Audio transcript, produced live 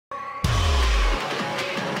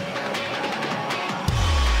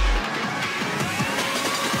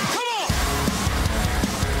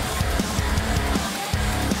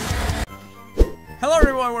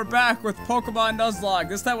we're back with Pokemon Nuzlocke.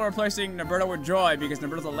 This time we're replacing Naberto with Joy because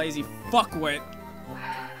Naberto's a lazy fuckwit.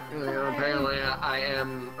 Apparently I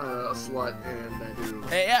am a slut and I do.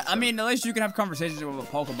 Hey, yeah, I mean, at least you can have conversations with a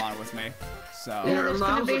Pokemon with me. So. Yeah, there's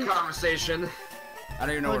gonna be a conversation. I don't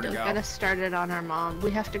even know where to go. We gotta start it on our mom. We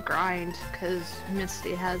have to grind because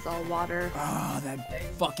Misty has all water. Oh, that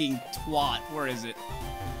fucking twat. Where is it?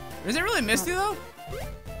 Is it really Misty though?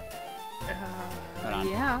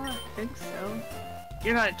 Yeah, I think so.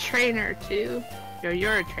 You're not a trainer too.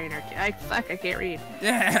 You're a trainer too. I can't read.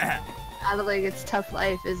 Yeah. I don't think it's tough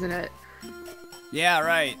life, isn't it? Yeah,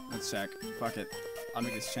 right. Let's check. Fuck it. I'll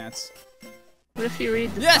make this chance. What if you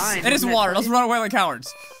read the Yes, sign? it is water. Let's run away like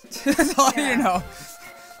cowards. That's all I need to know.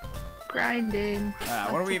 Grinding.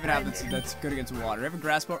 What do we even have that's good against water? We have a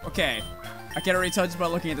grass boat. Okay. I can't already tell just by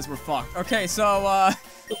looking at this. We're fucked. Okay, so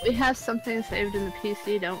we have something saved in the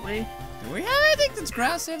PC, don't we? Do we have anything that's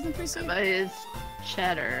grass saved in the PC? But it's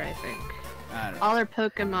cheddar, I think. I don't know. All our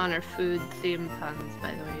Pokemon are food-themed puns,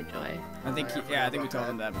 by the way, Joy. I think I think we told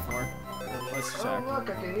them that before. Let's check. Oh look,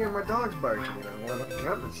 I can hear my dogs barking. I want to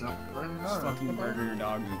cover something. Just fucking murder your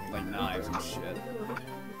dog with like knives and shit.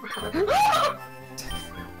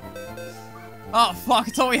 Oh fuck!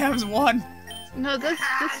 It's all we have is one. No, this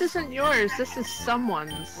isn't yours. This is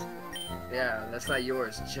someone's. Yeah, that's not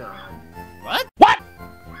yours, John. What? What?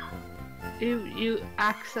 You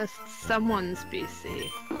accessed someone's PC.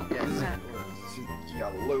 Yeah, you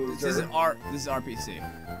got a loser. This is our PC.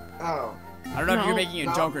 Oh. I don't know if you're making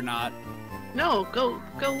a joke or not. No, go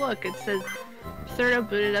look. It says Thurdo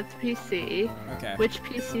booted up the PC. Okay. Which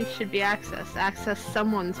PC should be accessed? Access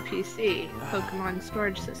someone's PC. Pokemon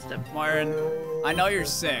storage system. Moiren, I know you're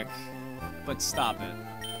sick, but stop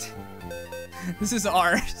it. This is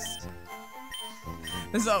ours.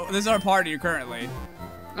 This is our party currently.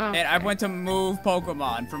 Oh, and I went to move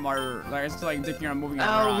Pokemon from our, like, it's like dicking around moving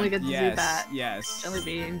around. Oh, we got the Zubat. Yes. Jelly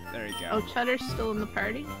bean. There you go. Oh, Cheddar's still in the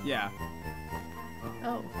party? Yeah.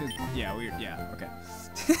 Oh. Yeah, okay.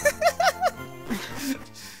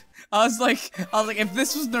 I was like, if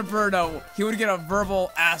this was Naberto, he would get a verbal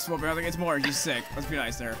ass whooping. I was like, it's more, she's sick. Let's be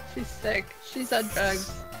nice there. She's sick. She's on drugs.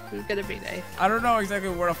 We're gonna be nice. I don't know exactly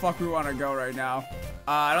where the fuck we want to go right now.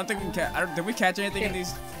 I don't think we can. Did we catch anything in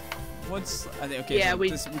these woods? I think, okay. Yeah, so we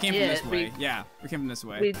came from this way. Yeah, we came from this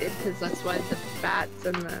way. We did, because that's why the bats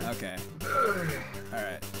and the. Okay. All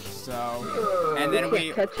right. So, and then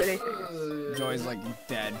we. Can't catch anything. Joy's like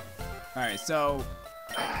dead. All right, so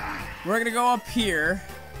we're gonna go up here.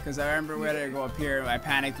 Because I remember we had to go up here, I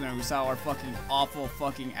panicked when we saw our fucking awful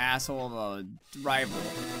fucking asshole of a rival.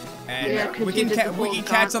 And yeah, we can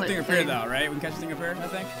catch something up here though, right? We can catch something up here, I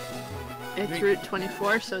think? It's Route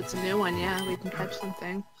 24, so it's a new one, yeah, we can catch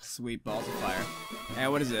something. Sweet balls of fire.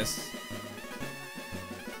 And what is this?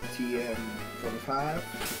 TM25?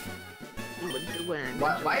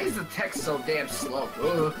 Why is the text so damn slow?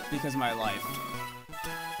 Ugh. Because of my life.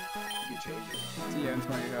 You change it.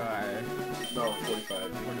 TM25. No,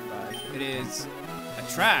 45. It is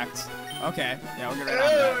attract. Okay, yeah, we'll get right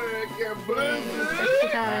on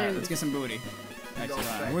that. Let's get some booty. Excellent.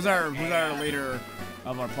 Who's our leader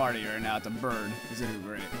of our party right now? It's a bird. He's gonna be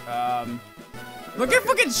great. Look at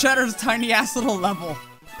fucking Cheddar's tiny ass little level.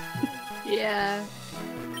 Yeah.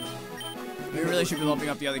 We really should be leveling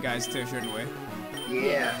up the other guys too, shouldn't we?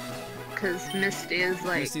 Yeah. Cause Misty is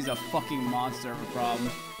like. Misty's a fucking monster of a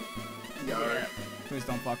problem. Yeah. Please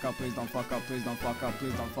don't fuck up, please don't fuck up, please don't fuck up,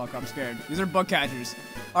 please don't fuck up. I'm scared. These are bug catchers.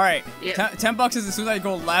 Alright, yep. $10 is as soon as I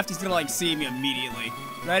go left, he's gonna like see me immediately.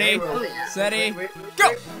 Ready? Oh, yeah. Steady? Wait.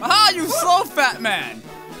 Go! Aha, you slow fat man!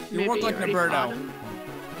 You Maybe work like Naberto.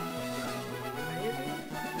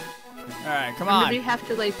 Alright, come on. Maybe you have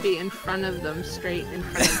to like be in front of them, straight in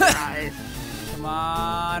front of their eyes. Come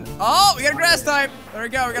on. Oh, we got a grass type! There we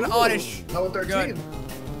go, we got an oddish. Level 13.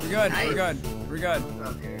 We're good, Nice. we're good, we're good.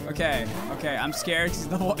 Okay, I'm scared. He's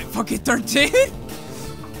level fucking 13.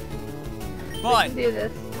 But, We can do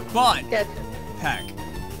this. Get it. Peck.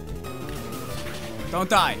 Don't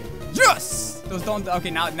die. Yes! Those don't. Okay,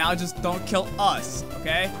 now just don't kill us.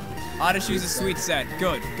 Okay. Oddish uses sweet set.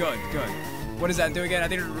 Good. What does that do again? I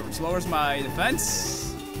think it lowers my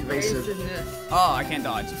defense. Evasiveness. Oh, I can't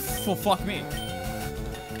dodge. Well, fuck me.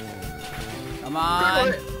 Come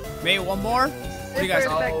on. Maybe one more. What do you guys?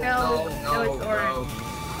 No, it's orange.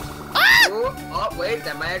 Ah! Oh, wait,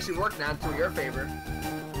 that might actually work now to your favor.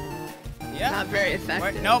 Yeah. Not very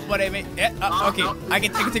effective. Wait, nope, but I mean, okay, no. I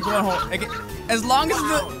can take one hole. As long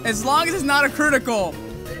as it's not a critical.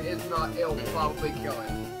 It's not. It'll probably kill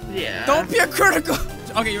it. Yeah. Don't be a critical.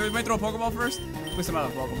 Okay, you might throw a Pokeball first. Put some out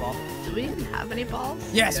of the Pokeball. Do we even have any balls?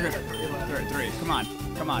 Yes, we have three. Come on.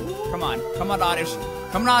 Come on. Come on. Come on, Oddish.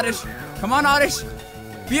 Come on, Oddish. Come on, Oddish.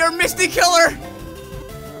 Be our Misty Killer.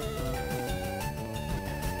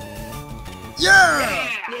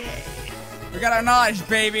 Yeah! We got our Oddish,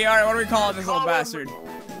 baby. All right, what do we call this little bastard?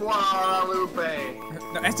 Guadalupe.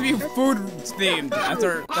 No, it has to be food themed. That's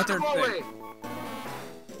our thing.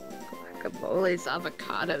 Guacamole's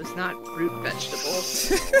avocados, not root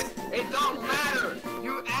vegetables. It don't matter.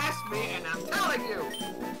 You asked me, and I'm telling you.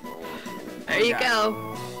 There you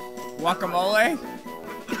go. Guacamole?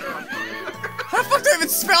 How the fuck do I even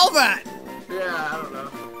spell that? Yeah, I don't know.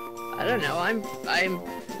 I don't know. I'm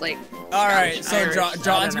like. All right, so Irish,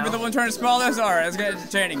 John's gonna be the one trying to spell this. All right, let's get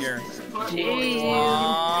entertaining here. Jeez.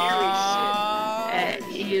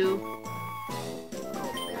 You.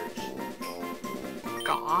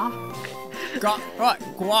 Gawk. What?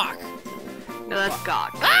 Guac. No, that's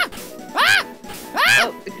gawk. Ah! Ah! Ah!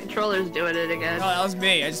 Oh, the controller's doing it again. Oh, that was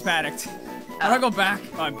me. I just panicked. How do I go back?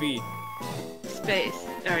 Oh, B. Space.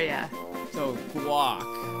 Oh yeah. So guac.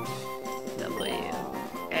 W.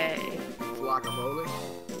 A. Guacamole.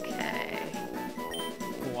 K.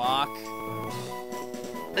 Guac.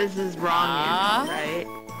 This is wrong, right?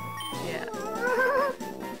 Yeah.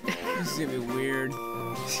 This is gonna be weird.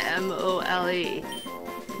 M-O-L-E.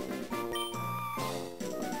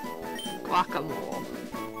 Guacamole.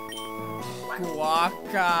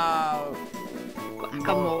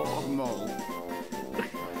 Guacamole.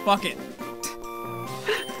 Fuck it.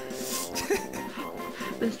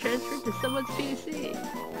 Was transferred to someone's PC.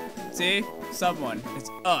 See? Someone. It's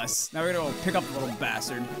us. Now we're gonna go pick up the little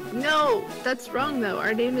bastard. No, that's wrong though.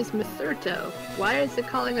 Our name is Mathurto. Why is it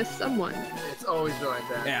calling us someone? It's always been like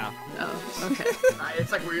that. Yeah. Oh, okay.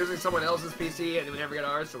 It's like we're using someone else's PC and we never get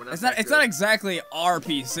ours, so we're not. It's not exactly our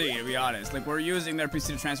PC, to be honest. Like, we're using their PC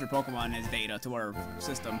to transfer Pokemon as data to our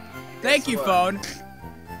system. Thank you, phone.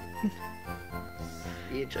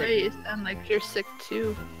 You sound like you're sick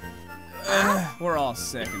too. We're all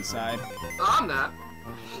sick inside. I'm not.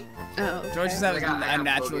 Oh. Okay. George just has I a got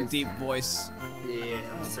natural focus. deep voice. Yeah,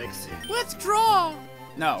 I'm sexy. Let's draw!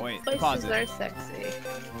 No, wait. Pause Voices it. are sexy.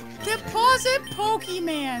 Deposit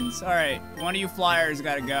Pokemans! Alright, one of you flyers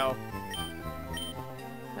gotta go.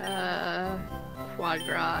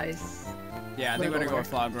 Quagrise. Yeah, I think we're gonna go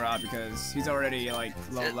with Kagura because he's already, like,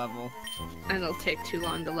 low level. And it'll take too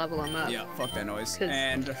long to level him up. Yeah, fuck that noise. 'Cause-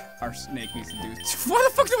 And our snake needs to do. Why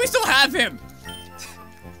the fuck do we still have him?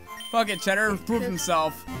 Fuck it, Cheddar proved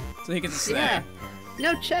himself, so he gets to stay. Yeah.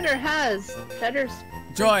 No, Cheddar's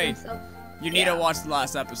Joy, himself. you need to watch the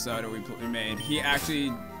last episode that we made. He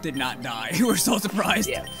actually did not die. We're so surprised.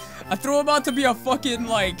 Yeah. I threw him out to be a fucking,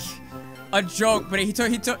 like, a joke, but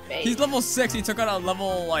he's level 6, he took out a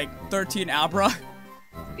level, like, 13 Abra.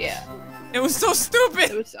 Yeah. It was so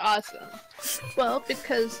stupid! It was awesome. Well,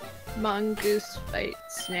 because mongoose fight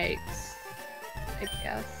snakes, I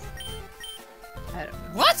guess. I don't know.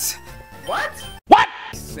 What? What?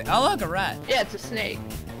 Oh, look, a rat. Yeah, it's a snake.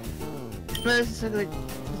 But it's like...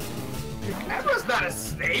 Abra's not a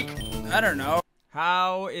snake. I don't know.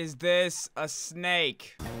 How is this a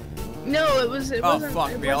snake? No, it wasn't. Oh,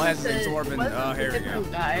 fuck me. All it has is absorbent. Oh, here we go.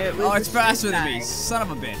 Oh, it's faster than me. Son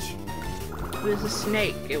of a bitch. It was a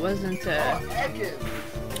snake. It wasn't a... Oh, Ekans.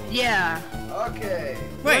 Yeah. Okay.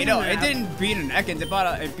 Wait, no, Wasn't it didn't beat an Ekans.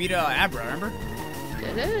 It beat a Abra, remember?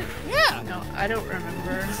 Did it? Yeah. No, I don't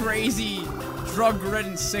remember. Crazy,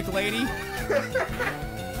 drug-ridden sick lady.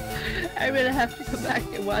 I'm gonna have to go back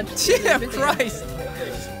and watch the Yeah, video. Christ.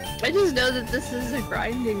 I just know that this is a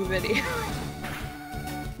grinding video.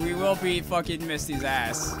 We will beat fucking Misty's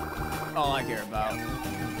ass. All I care about.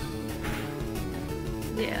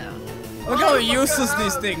 Yeah. Look how useless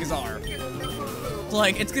these things are.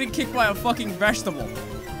 Like, it's getting kicked by a fucking vegetable.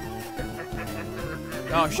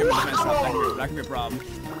 Oh shit, we're defense drop. That could be a problem.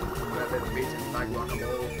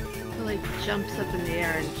 It like jumps up in the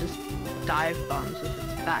air and just dive bombs with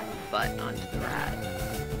its back butt onto the rat.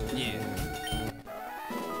 Yeah.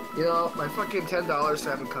 You know, my fucking $10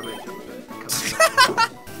 haven't come in.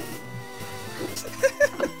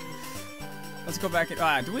 Let's go back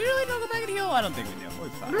and. Do we really not go back and heal? I don't think we do. We'll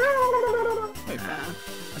be fine. We'll be fine.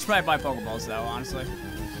 I should probably buy Pokeballs though, honestly.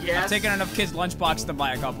 Yes. I've taken enough kids' lunchbox to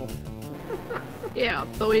buy a couple. Yeah,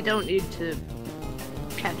 but we don't need to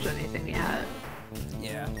catch anything yet.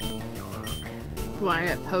 Yeah. We want to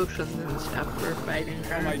get potions and stuff for fighting.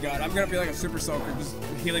 Oh my god, I'm gonna be like a super soaker, just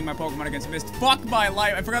healing my Pokemon against Mist. Fuck my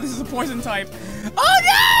life! I forgot this is a poison type. Oh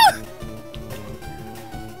no!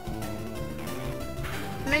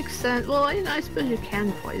 Makes sense. Well, I suppose you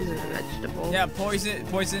can poison a vegetable. Yeah,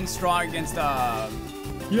 poison strong against Yeah,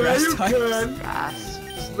 grass you types. can. Grass.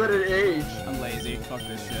 Just let it age. I'm lazy. Fuck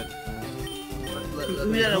this shit.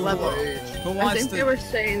 We had a level. Who I wants think to? they were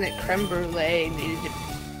saying that creme brulee needed to.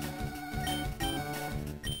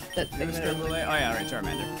 That thing Who's that creme brulee? Oh yeah, right,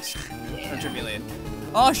 Charmander. Yeah. Tribullion.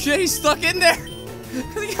 Oh shit, he's stuck in there.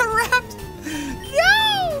 Cause he got wrapped.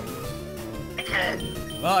 No.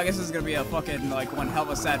 Well, I guess this is gonna be a fucking like one hell of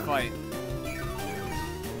a sad fight.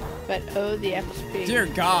 But oh, the XP. Dear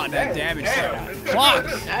God, that damage. Fuck.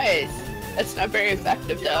 Nice. That's not very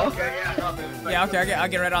effective though. Okay, Yeah, okay, I'll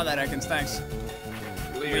get right on that, Ekans. Thanks.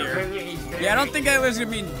 Weird. Yeah, I don't think I was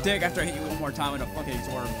gonna be dick after I hit you one more time with a fucking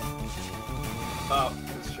storm. Oh,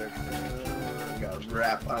 let's check. Got a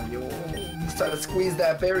wrap on you. Trying to squeeze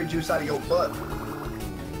that berry juice out of your butt.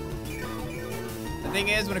 The thing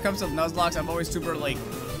is, when it comes to Nuzlocke, I'm always super like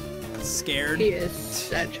scared. He is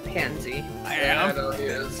such a pansy. I Yeah, I am. know he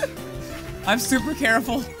is. I'm super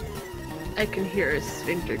careful. I can hear his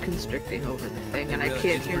sphincter constricting over the thing, and I Really,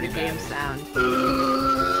 can't it's hear the pretty game bad.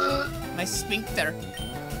 sound. My sphincter.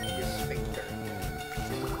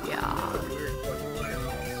 Yeah.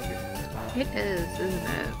 It is, isn't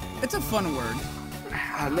it? It's a fun word.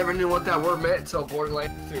 I never knew what that word meant until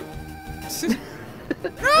Borderlands 2.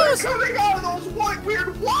 They're Gross! coming out of those white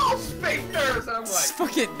weird wall sphincters! And I'm It's like,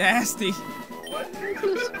 fucking nasty. what?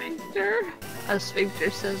 A sphincter? A sphincter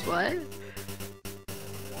says what?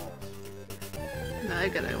 No, I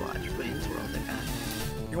gotta watch Wayne's World again.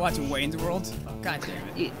 You're watching Wayne's World? Oh, God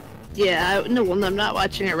damn it. Yeah, no, well, I'm not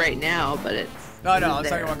watching it right now, but it's. No, I was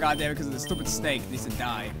there. talking about goddamn it because the stupid snake needs to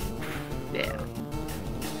die. Yeah.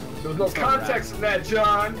 There's no context in that,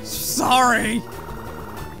 John. Sorry!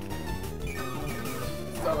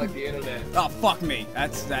 It's not like the internet. Oh, fuck me.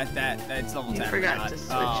 That's level 10. You forgot to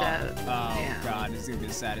switch out. Oh, Yeah. God, this is gonna be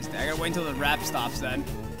the saddest day. I gotta wait until the rap stops then.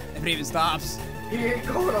 If it even stops. He ain't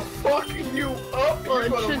gonna fuck you up. Well, You're it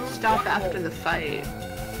gonna should lose stop one after more. the fight.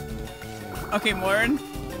 Okay, Moiren,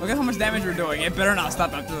 look at how much damage we're doing. It better not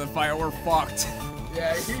stop after the fire. We're fucked.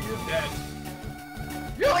 Yeah, he's just dead.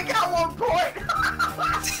 You only got 1 point!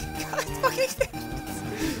 God, fucking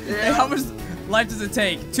Yeah. Hey, how much life does it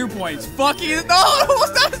take? 2 points. Fucking no!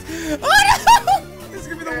 Almost does. Oh no! This is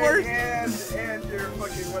gonna be the worst. And you're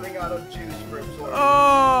fucking running out of juice for absorption.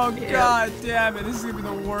 Oh Yeah. God damn it! This is gonna be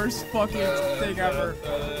the worst fucking thing ever.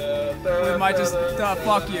 We might just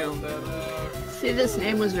fuck you. See, this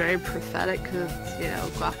name was very prophetic because, you know,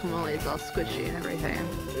 guacamole is all squishy and everything.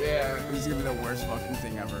 Yeah. This is gonna be the worst fucking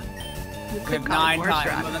thing ever. You We could have call it horse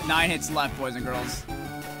rap. 9 hits left, boys and girls.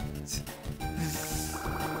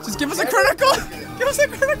 Just give us a critical! Give us a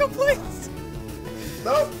critical, please!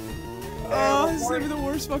 Nope. Oh, this is gonna be the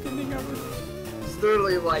worst fucking thing ever. It's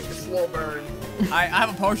literally like a slow burn. I have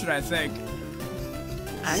a potion, I think.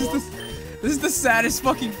 This is the saddest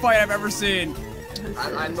fucking fight I've ever seen.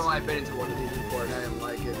 I know I've been into one of these before and I didn't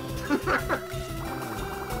like it.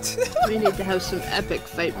 We need to have some epic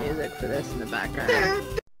fight music for this in the background.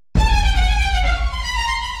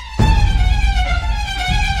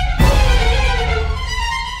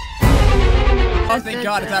 Oh, thank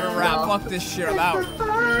God it's out of wrap. Fuck this shit, I'm out.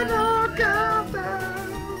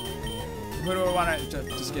 Who do I want to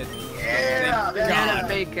just get? Yeah, Thank Banana God.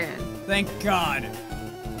 bacon. Thank God.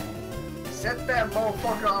 set that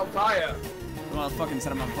motherfucker on fire. Well, fucking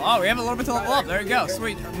set him on fire. Oh, we have a little bit to level up. There you go.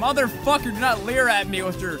 Sweet. Motherfucker, do not leer at me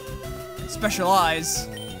with your special eyes.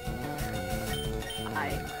 I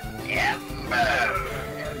And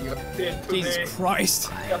you did to Jesus me. Christ.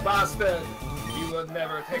 You bastard. You will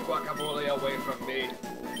never take guacamole away from me.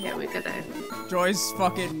 yeah, we gotta. Joy's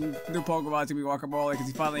fucking new Pokemon's gonna be Guacamole because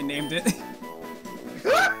he finally named it. It's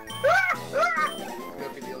gonna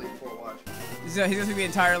be the Elite Four watch. He's gonna see the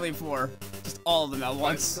entire Elite Four. Just all of them at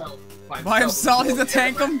once. By By himself, he's a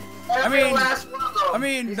tank him. Every mean- last one of them. I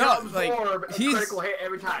mean, he's no, gonna like, absorb a he's- critical hit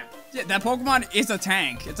every time. Yeah, that Pokemon is a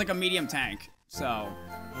tank. It's like a medium tank. So,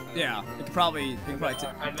 yeah, it could probably, take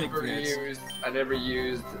never 3 hits. I never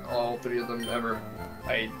used all 3 of them ever.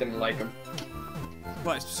 I didn't like them.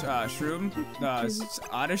 But Shroom,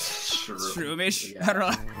 Oddish, Shroomish. Yeah. I don't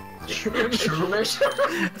know. Shroomish?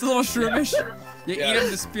 It's a little Shroomish. You Yeah. eat them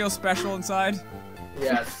to feel special inside.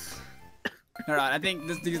 Yes. Alright, I think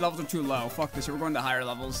these levels are too low. Fuck this shit. We're going to higher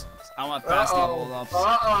levels. I want fast level ups.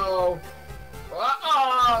 Uh-oh.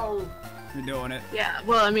 We're doing it. Yeah,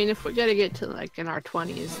 well, I mean, if we gotta get to like in our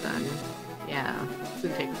 20s, then yeah, it's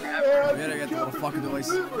gonna take forever. We gotta get the little fucking device.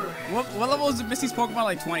 What level is Misty's Pokemon?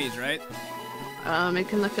 Like 20s, right? You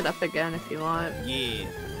can look it up again if you want. Yeah.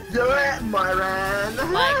 Do it, Moirens.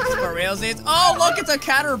 Like for reals, it's. Oh, look, it's a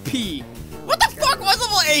Caterpie. What the fuck was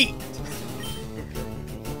level 8?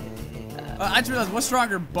 I just realized, what's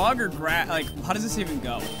stronger, bug or grass? Like, how does this even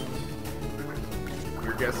go?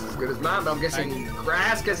 Your guess is as good as mine, but I'm guessing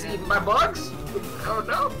grass gets eaten by bugs? Oh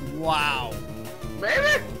no. Wow.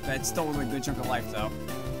 Maybe. That stole a good chunk of life, though.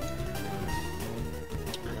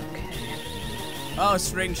 Okay. Oh,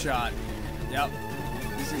 string shot. Yep.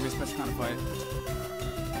 This is gonna be a special kind of fight.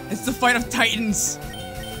 It's the fight of titans.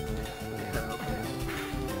 Yeah, okay.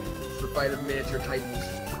 It's the fight of miniature titans.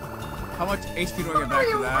 How much HP do I get back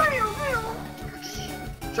for that?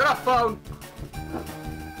 Shut up, phone.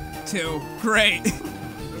 2. Great.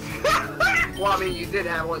 Well, I mean, you did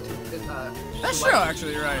have one too. That's true,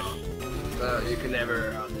 actually. You're right. You can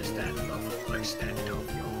never understand about like stand up.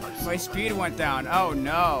 My speed went down. Oh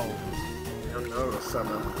no. I don't know,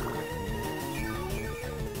 summer.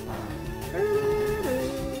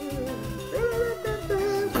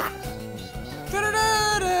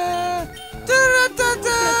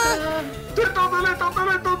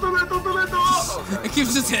 It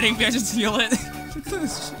keeps just hitting me. I just feel it. Shit.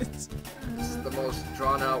 This is the most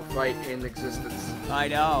drawn out fight in existence. I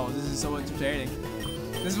know. This is so entertaining.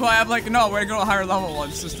 This is why I'm like, no, we're gonna go to a higher level.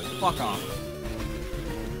 It's just fuck off.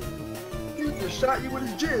 He just shot you with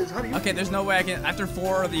his jizz. How do you? Okay, there's no way I can. After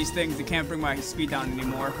 4 of these things, I can't bring my speed down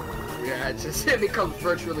anymore. Yeah, it becomes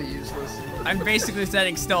virtually useless. I'm basically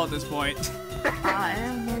standing still at this point. I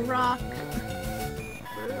am a rock.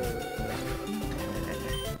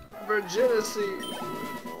 Virginity.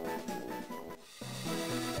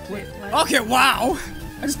 Wait, what? Okay, wow.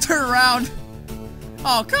 I just turned around.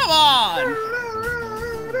 Oh, come on.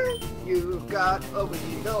 You got a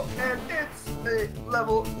window and it's a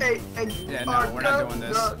level 8 and you Yeah, no, are we're not doing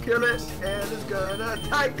this. gonna kill it and it's gonna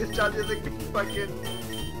take this charge as a fucking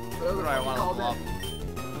What do I want to level up?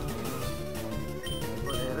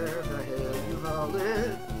 whatever the hell you call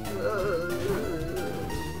it.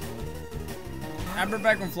 I remember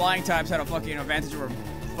back when flying types had a fucking advantage over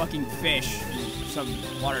fucking fish, some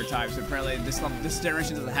water types. Apparently this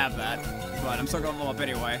generation doesn't have that, but I'm still gonna level up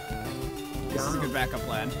anyway. This is a good backup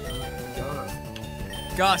plan.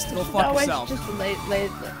 Gust, go fuck yourself. Just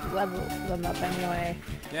level them up anyway.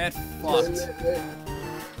 Get fucked.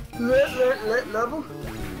 Level?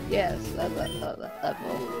 Yes, level.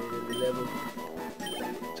 Level.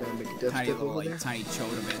 Trying to make a death Tiny step little, over like, there. tiny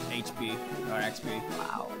chode of it, HP or XP.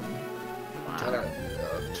 Wow. Turn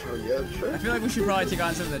I feel like we should probably take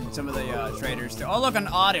on some of the traders too. Oh look, an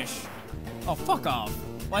Oddish. Oh fuck off.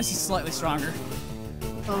 Why is he slightly stronger?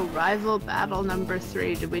 Oh, rival battle number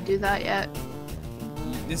 3. Did we do that yet?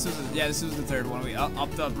 This was the 3rd one. We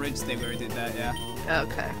up the bridge thing where we did that. Yeah.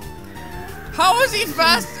 Okay. How is he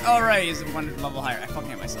fast? Oh right, he's 1 level higher. I fucking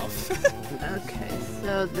hate myself. Okay,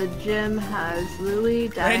 so the gym has Louie,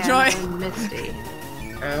 Diana, Joy? and Misty.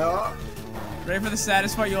 Yeah. Ready for the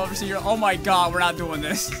saddest part you'll ever see? Oh my god, we're not doing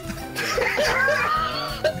this.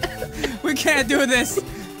 We can't do this.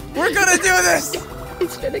 We're gonna do this.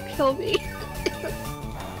 He's gonna kill me.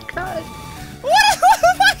 God. What?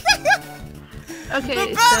 Okay,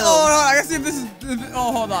 The battle. so Hold on, I gotta see if this is.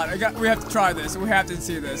 Oh, hold on. We have to try this. We have to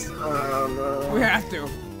see this. No. We have to.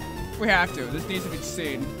 We have to. This needs to be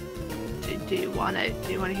seen. do you wanna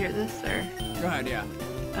hear this or? Go ahead, yeah.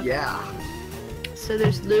 Okay. Yeah. So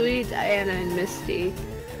there's Louie, Diana, and Misty.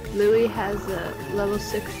 Louie has a level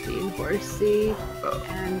 16 Horsey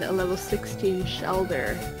and a level 16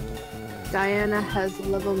 Shelder. Diana has a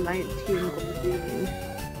level 19 Goldeen.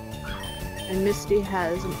 And Misty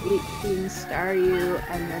has an 18 Staryu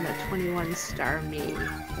and then a 21 Starmie.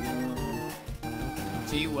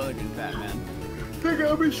 Gee Willigan, Batman. They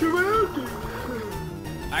got me surrounded.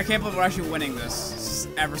 I can't believe we're actually winning this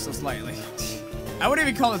ever so slightly. I wouldn't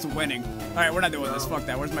even call this winning. Alright, we're not doing this. Fuck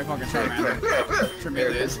that. Where's my fucking Charmander? There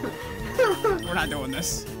it is. We're not doing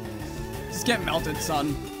this. Just get melted,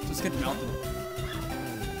 son. Just get melted.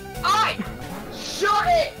 I shut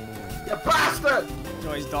it, you bastard.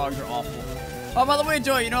 Joy's dogs are awful. Oh, by the way,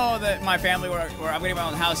 Joy, you know that my family, where I'm getting my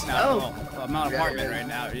own house now. Oh. Well, my own apartment right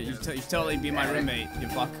now. You totally be my roommate, you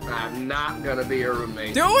fuck. I'm not gonna be your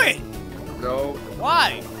roommate. Do it! No.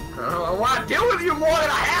 Why? I want to deal with you more than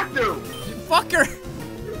I have to. You fucker!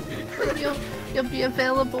 You'll be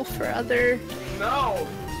available for other. No.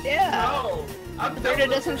 Yeah. No. I'm Rita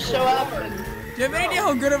doesn't show up. And... Do you have any idea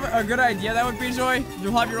how good of a good idea that would be, Joy?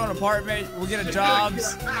 You'll have your own apartment. We'll get a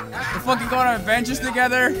jobs. We'll fucking go on adventures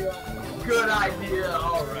together. Good idea.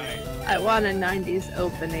 All right. I want a 90s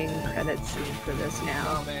opening credit scene for this now.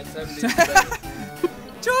 Oh man, 70s.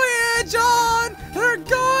 Joy and John, they're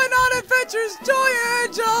going on adventures. Joy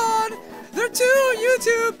and John, they're 2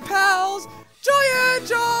 YouTube pals. Joy and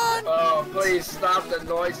John. Oh, please stop the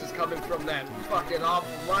noises coming from that fucking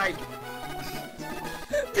awful mic.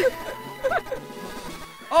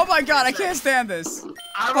 Oh my god, I can't stand this.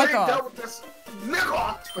 I've Fuck already off. dealt with this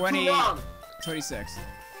nigga for 20. too long. 26.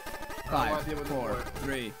 5, 4,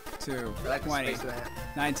 3, 2, 20,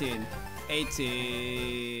 19,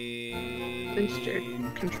 18. At least your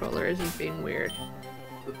controller isn't being weird. Oh,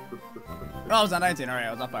 I was on 19. Alright,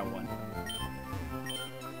 I was up by 1.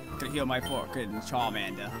 Could heal my fucking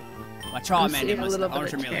Charmander. My Charmander a must little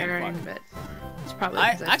bit of tearing, but it's probably.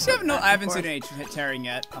 I haven't seen any tearing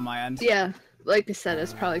yet on my end. Yeah, like I said,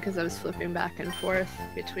 it's probably because I was flipping back and forth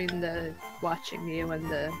between the watching you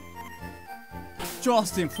and the.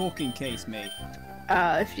 Just in fucking case, mate.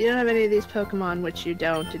 If you don't have any of these Pokemon, which you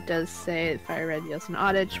don't, it does say FireRed yields an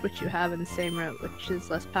Oddish, which you have in the same route, which is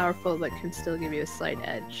less powerful but can still give you a slight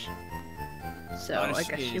edge. So I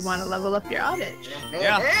guess you want to level up your Oddish.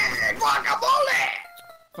 Yeah. Guacamole!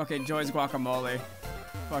 Fucking Joy's Guacamole.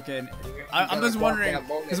 Fucking. I'm just wondering,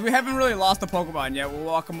 because we haven't really lost a Pokemon yet. Will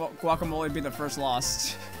Guacamole be the first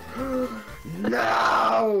lost?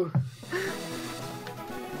 No!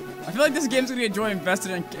 I feel like this game's gonna be enjoying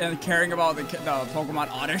invested in caring about the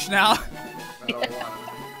Pokemon Oddish now. I don't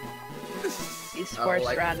want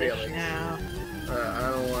Esports Radish now. I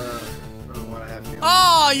don't wanna have to.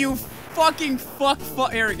 Oh, you fucking fuck.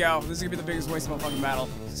 Here we go. This is gonna be the biggest waste of a fucking battle.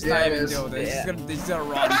 Just not even do this. Yeah. He's gonna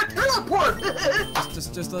run. Teleport!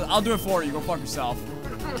 just I'll do it for you. Go fuck yourself.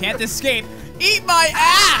 Can't escape. Eat my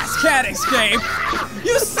ass! Can't escape.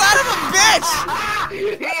 You son of a bitch!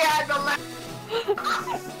 He had the left.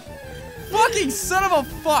 Fucking son of a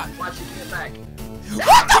fuck! Watch you get back.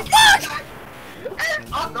 What the fuck?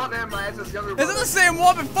 Oh, no, never mind. It's his younger Is brother. it the same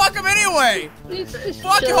one? But fuck him anyway!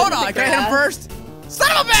 Fuck you, hold on. Can I hit him first? Son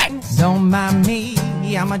of a bitch! Don't mind me,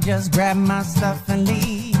 I'ma just grab my stuff and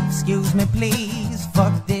leave. Excuse me, please.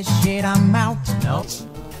 Fuck this shit, I'm out. Nope.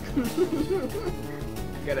 You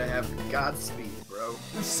gotta have Godspeed, bro.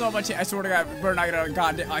 There's so much. I swear to God, we're not gonna.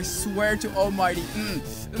 God, I swear to Almighty.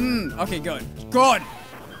 Okay, good. Good.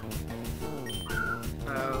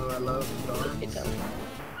 Oh, I love dogs.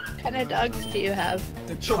 What kind of dogs do you have?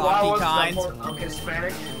 The cocky kind. I'm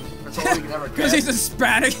Hispanic. That's all we can ever get. Because he's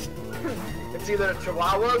Hispanic. It's either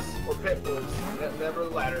Chihuahuas or Pit Bulls. Never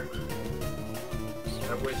the latter.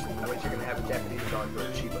 I wish you could have a Japanese dog for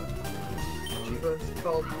a Shiba. Shiba? Is it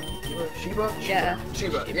called? Shiba? Yeah.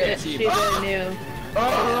 Shiba. Yeah. Shiba new.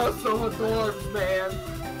 Oh, so adorbs, man.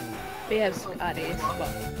 We have Scotties.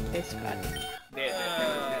 Well, hey Scotty.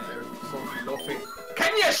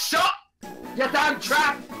 Can you shut your damn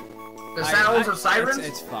trap? The sounds of sirens?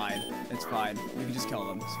 It's fine. It's fine. We can just kill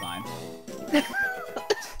them. It's fine.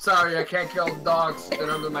 Sorry, I can't kill dogs. They're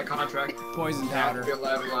under my contract. Poison powder. I'll be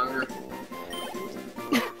alive longer.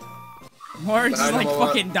 Moirens is like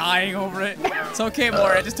fucking dying over it. It's okay,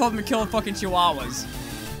 Moirens. I just told him to kill the fucking chihuahuas.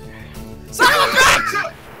 Son of a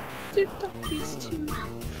bitch! Dude, these two.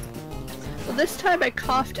 Well, this time I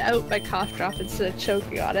coughed out my cough drop instead of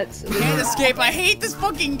choking on it. So Can't escape. I hate this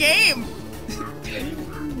fucking game.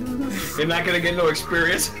 You're not gonna get no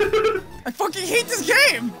experience. I fucking hate this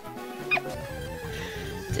game.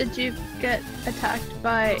 Did you get attacked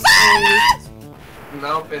by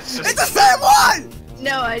Nope, it's just... It's the same one!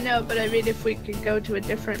 No, I know, but I mean if we could go to a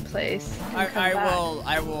different place. I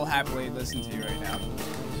will happily listen to you right now.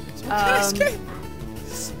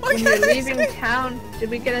 When you're leaving town, did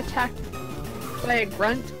we get attacked by a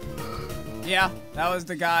grunt? Yeah, that was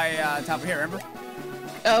the guy top of here, remember?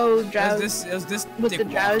 Oh, drowsy. It was this with the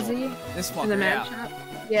drowsy this in the man shop?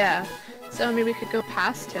 Yeah. So I mean we could go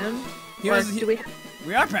past him. We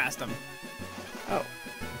are past him. Oh.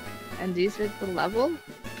 And these are the level?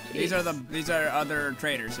 Jeez. These are other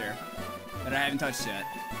traders here that I haven't touched yet.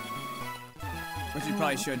 But you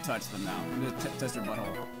probably should touch them now. Just touch your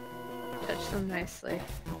butthole. Touch them nicely.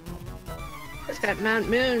 It's got Mount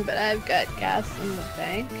Moon, but I've got gas in the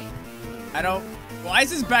bank. I don't. Why is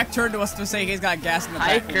his back turned to us to say he's got gas in the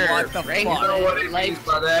bank? What the fuck? I don't know what he means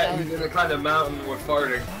by that. He's in a kind of mountain with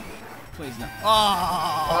farting. Please no.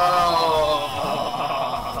 Oh.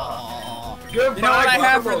 Goodbye, you know what I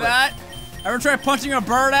have for that? Ever try punching a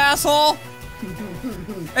bird, asshole?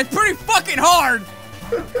 It's pretty fucking hard.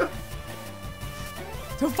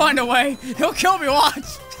 He'll find a way. He'll kill me.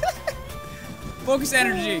 Watch. Focus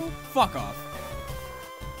energy. Fuck off.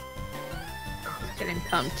 Getting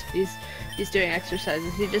pumped. He's doing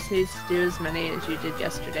exercises. He just needs to do as many as you did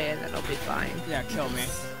yesterday, and then he'll be fine. Yeah, kill me.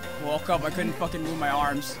 Woke up. I couldn't fucking move my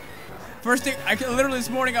arms. First thing, literally this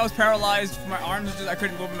morning I was paralyzed. My arms, I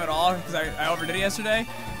couldn't move them at all because I overdid it yesterday,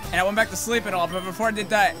 and I went back to sleep and all. But before I did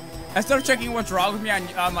that, I started checking what's wrong with me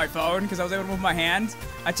on my phone because I was able to move my hands.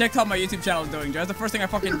 I checked how my YouTube channel is doing. That's the first thing I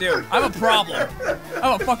fucking do. I have a problem. I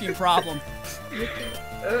have a fucking problem.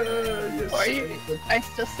 I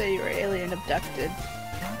still say you were alien abducted.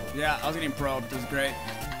 Yeah, I was getting probed. It was great.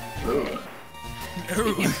 Okay.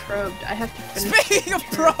 Speaking of probed, I have to finish. Speaking of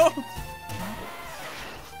probed!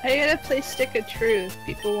 I gotta play Stick of Truth.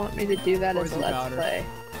 People want me to do that as a Poison Let's powder. Play.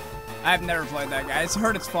 I've never played that guy. I've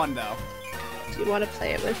heard it's fun though. Do you want to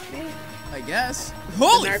play it with me? I guess. It's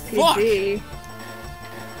Holy an fuck! RPG.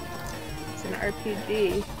 It's an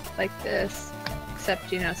RPG like this,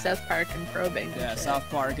 except, you know, South Park and probing. And Yeah, shit. South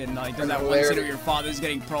Park and like there's that one scene where your father's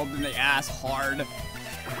getting probed in the ass hard.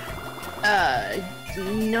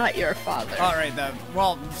 Not your father. Alright, the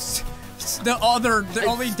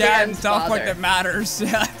only dad in Stan's South Park father. that matters.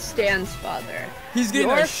 Yeah. Stan's father. He's getting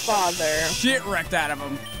Your the father. shit wrecked out of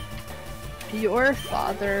him. Your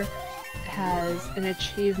father has an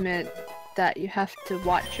achievement that you have to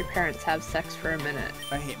watch your parents have sex for a minute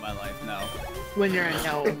I hate my life, no. when you're a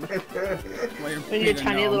gnome. When you're a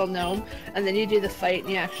tiny little gnome, and then you do the fight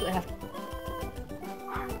and you actually have to.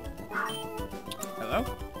 Hello?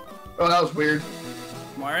 Oh, that was weird.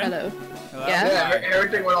 Moiren? Hello. Hello? Yeah? Yeah, Alright.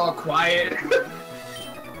 everything went all quiet.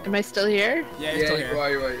 Am I still here? Yeah, you're still here. you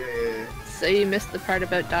are, yeah. So you missed the part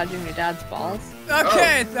about dodging your dad's balls?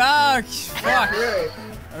 Okay, fuck. Right.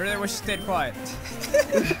 I really wish you stayed quiet.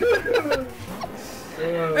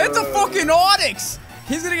 It's a fucking Onyx!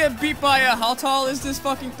 He's gonna get beat by how tall is this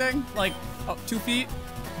fucking thing? Like, 2 feet?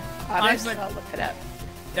 Onyx, like- I'll look it up.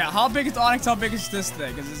 Yeah, how big is Onyx? How big is this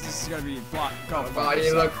thing? Because this is gonna be block. Go. Oh,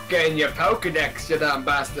 you look in your Pokedex, you damn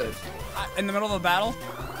bastard. In the middle of a battle?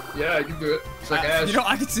 Yeah, you can do it. It's like Ash. You know,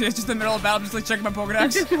 I can see it's just in the middle of a battle, just like checking my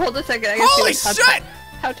Pokedex. Just hold a second. I gotta Holy see shit!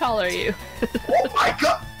 How tall are you? Oh my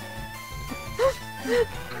god!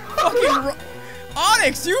 Fucking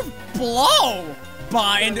Onyx, you blow!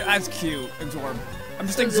 Bind. That's cute. Absorb. I'm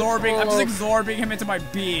just absorbing. I'm just absorbing him into my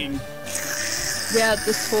being. Yeah,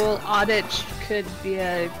 this whole Odditch could be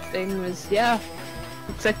a thing was, yeah.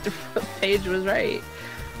 Looks like the page was right.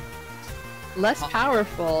 Less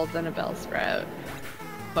powerful than a Bellsprout,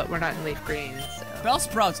 but we're not in leaf green, so.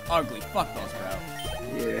 Bellsprout's ugly. Fuck Bellsprout.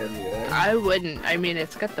 Yeah. I wouldn't. I mean,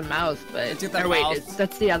 it's got the mouth, but It's got the or wait, mouth.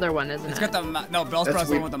 that's the other one, isn't It's it? got the no. Bellsprout's the one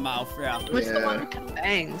weird. with the mouth. Yeah. What's the Yeah. one with the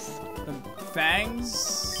fangs? The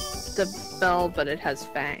fangs. The bell, but it has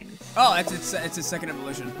fangs. Oh, it's its second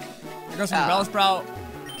evolution. It goes from Bellsprout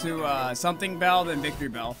to something Bell, then Victory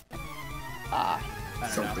Bell. Ah. I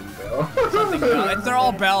don't know. Something bell. Something Bell. They're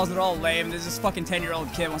all bells. They're all lame. There's this fucking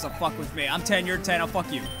 10-year-old kid wants to fuck with me. I'm 10. You're 10. I'll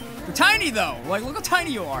fuck you. You're tiny though. Like, look how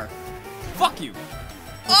tiny you are. Fuck you.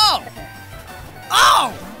 Oh.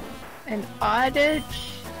 Oh. An Odditch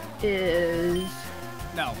is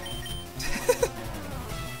No.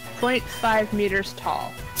 0.5 meters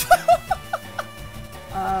tall.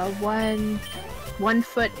 1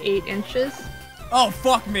 foot 8 inches. Oh,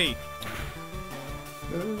 fuck me.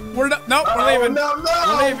 We're not. Nope. We're Oh, leaving. no, no!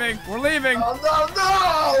 We're leaving. We're leaving. Oh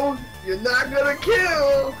no, no! You're not gonna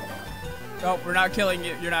kill! No, we're not killing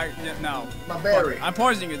you. You're not. No. My berry. I'm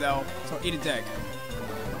poisoning you though. So eat a dick.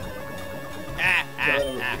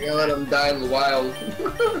 Ah, You're gonna let him die in the wild.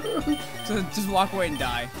 So just walk away and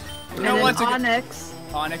die. You And know an what? Onyx,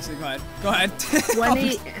 Onyx, go ahead. Go ahead.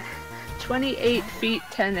 28 feet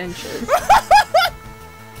 10 inches.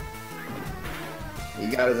 He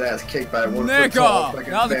got his ass kicked by 1 foot tall Nigga! fucking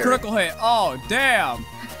That was a berry. critical hit. Oh, damn.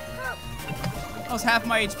 That was half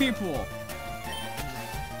my HP pool.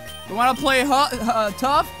 You wanna play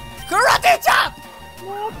tough? Karate chop!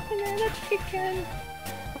 No, banana chicken.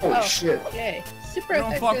 Holy Oh. shit. Yay. Super You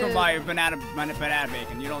don't fuck with effective. my banana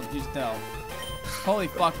bacon. You don't use tell. Holy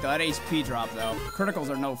fuck, though. That HP drop, though. Criticals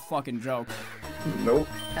are no fucking joke. Nope.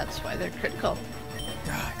 That's why they're critical.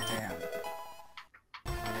 God damn.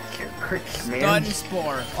 Can't crit, man. Stun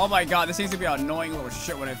Spore. Oh my god, this seems to be an annoying little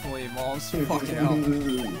shit when it fully evolves. Fucking hell.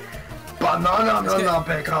 Banana, Let's get- banana,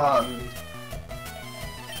 bacon.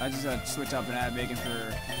 I just switch out banana bacon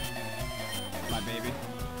for my baby.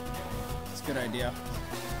 It's a good idea.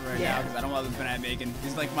 Right now, Yeah. because I don't want the banana bacon.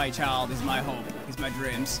 He's like my child. He's my hope. He's my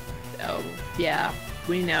dreams. Oh, yeah.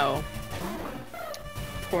 We know.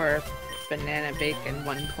 Poor banana bacon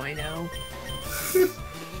 1.0.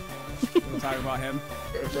 We'll talk about him.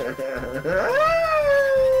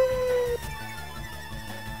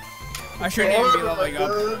 I shouldn't even be leveling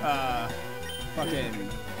up, fucking...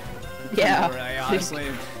 Yeah. Really, honestly.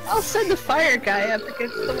 I'll send the fire guy up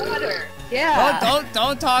against the water. Yeah.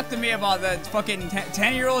 Don't talk to me about that. Fucking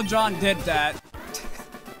 10-year-old John did that.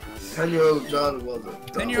 10-year-old John wasn't.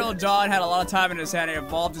 10-year-old John had a lot of time in his hand. He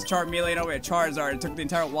evolved his chart melee into a Charizard and took the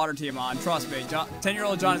entire water team on. Trust me,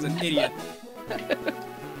 10-year-old John is an idiot.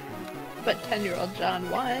 But 10-year-old John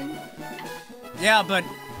won. Yeah, but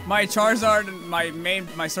my Charizard,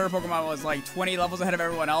 my starter Pokemon was like 20 levels ahead of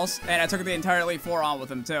everyone else, and I took the entire Elite Four on with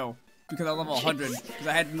him too, because I was level 100, because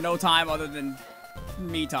I had no time other than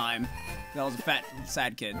me time. I was a fat,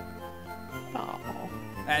 sad kid. Oh.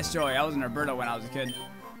 Ask Joey. I was an Roberto when I was a kid.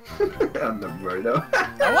 I'm the Roberto.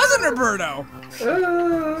 I wasn't Roberto.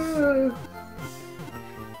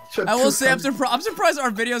 I will say I'm surprised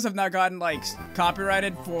our videos have not gotten like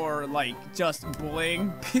copyrighted for like just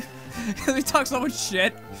bullying. We talk so much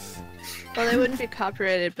shit. Well, they wouldn't be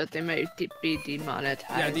copyrighted, but they might be demonetized.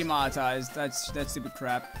 Yeah, demonetized. That's stupid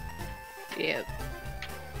crap. Yep.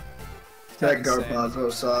 That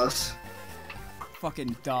garbanzo sauce.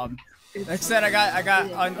 Fucking dumb. Like I said, I got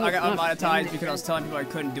unmonetized because I was telling people I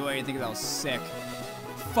couldn't do anything because I was sick.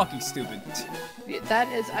 Fucking stupid.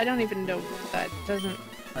 That is, I don't even know. That doesn't.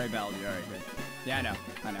 Alright, Baldi. Alright, good. Yeah, I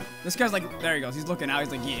know. This guy's like, there he goes. He's looking out.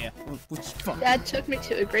 He's like, yeah. What the fuck? Dad took me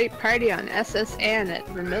to a great party on SS Anne at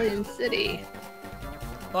Vermilion City.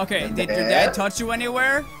 Okay, did your dad touch you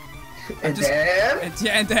anywhere? And Dad?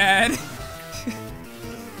 And Dad.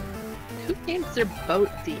 Who names their boat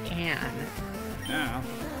the Anne? I don't know.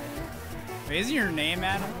 Wait, isn't your name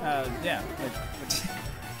Adam? Yeah. Like,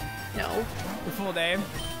 No. your full name?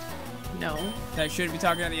 No. That I shouldn't be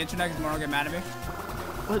talking on the internet because more will get mad at me?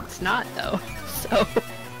 Well, it's not though. So.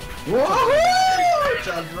 Whoa!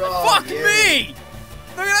 Fuck me!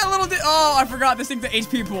 Look at that little oh, I forgot this thing's the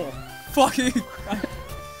HP pool. Fucking.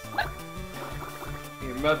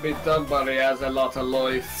 You must be somebody has a lot of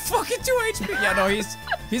life. Fucking 2 HP. Yeah, no, he's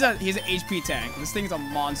an HP tank. This thing's a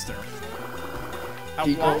monster.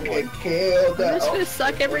 People get killed. I'm just gonna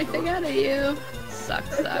suck everything out of you. Suck.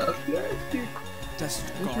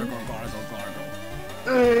 Just gargle.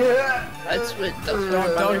 That's what the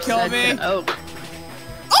Don't kill me. Oh.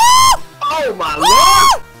 Oh my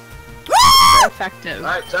lord! Effective.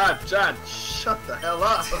 Alright, John, shut the hell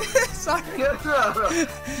up. Sorry. Get up.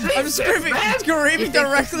 I'm screaming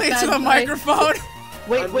directly into the microphone.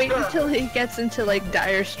 Wait until he gets into like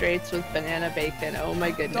dire straits with banana bacon. Oh my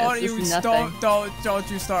goodness. Don't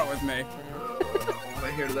you start with me.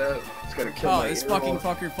 I hear that. It's gonna kill Oh, my this ear fucking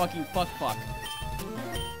hole. fucker, fucking fuck.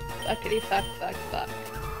 Fuckity fuck.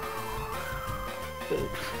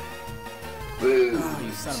 Oops. Boo. Oh,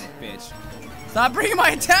 you son of a bitch. Stop bringing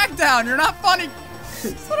my attack down. You're not funny.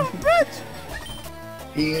 Son of a bitch.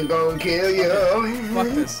 He ain't gonna kill you. Fuck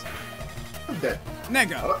this. I'm dead.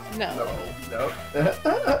 Nigga. No. No.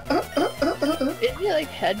 Is he like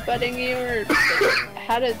headbutting you or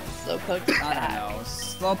how did Slowpoke attack? I don't know.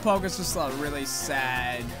 Slowpoke is just a really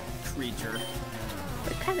sad creature.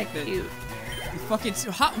 They're kind of cute. Fucking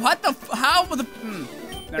what the how the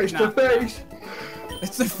It's the face.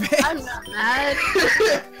 It's the face. I'm not mad.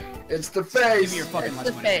 It's the face. Give me your fucking It's lunch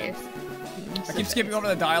the money. face. I keep skipping over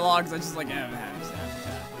the dialogues. I just like I'm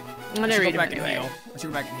I gonna should read go back him and anyway. heal. I should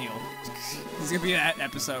go back and heal. This is gonna be that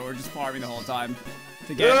episode. We're just farming the whole time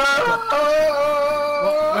to get.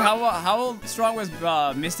 How strong was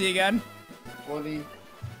Misty again? 20.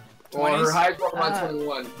 20s? Or her highest Pokemon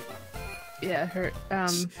 21. Yeah, her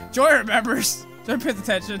Joy remembers. Joy pays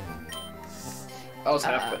attention. I was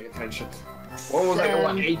half paying attention. One was like,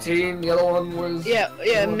 what, 18? The other one was...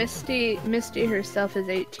 Yeah, Misty herself is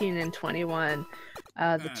 18 and 21.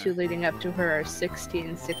 The two leading up to her are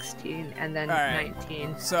 16, 16, and then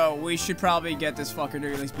 19. So we should probably get this fucker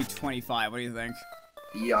to at least be 25. What do you think?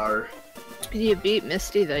 Yar. You beat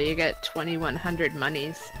Misty though, you get 2,100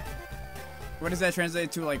 monies. What does that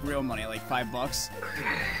translate to, like real money? Like $5?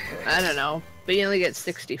 I don't know, but you only get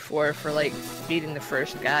 64 for like beating the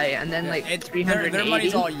first guy, and then like 380. Their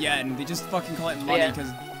money's all yen. They just fucking call it money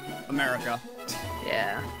because America.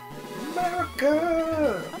 Yeah.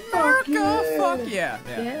 America! Fuck yeah!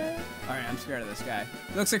 Yeah. Alright, I'm scared of this guy.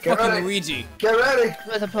 He looks like Get fucking ready. Luigi. Get ready!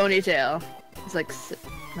 With a ponytail. He's like,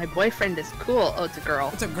 my boyfriend is cool. Oh, it's a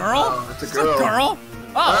girl. It's a girl? Oh, it's a girl.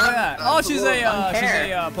 Oh, look at that. Oh, she's a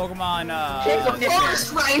hair. Pokemon, She's a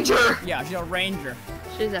forest ranger! yeah, she's a ranger.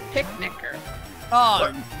 She's a picnicker.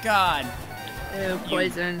 Oh, God. Ew,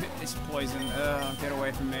 poison. It's poison. Get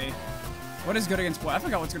away from me. What is good against poison? I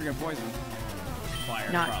forgot what's good against poison.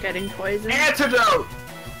 Fire. Not probably. getting poisoned. Antidote!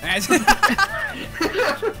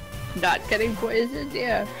 Not getting poisoned,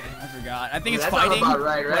 yeah. I forgot. I think it's That's fighting. all about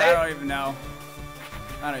right, but right? I don't even know.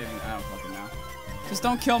 I don't fucking know. Just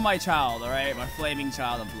don't kill my child, alright? My flaming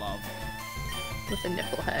child of love. With a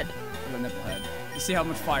nipple head. With a nipple head. You see how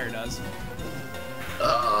much fire does.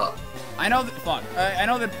 I know that. Fuck. I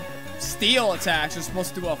know that steel attacks are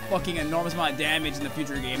supposed to do a fucking enormous amount of damage in the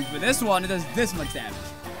future games, but this one, it does this much damage.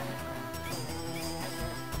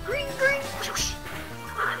 Green, green.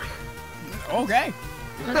 Okay.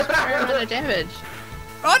 That's a fair amount of damage.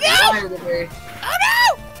 Oh no! Anyway. Oh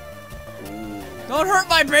no! Don't hurt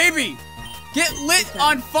my baby! Get lit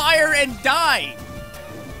on fire and die!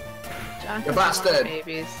 Not You the bastard.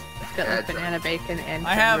 babies. It's got like banana bacon and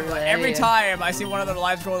I have, creme every brulee. time I see one of their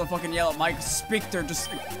lives go with a fucking yellow, my sphincter just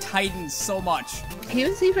tightens so much. He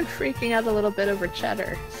was even freaking out a little bit over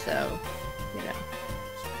cheddar, so, you know.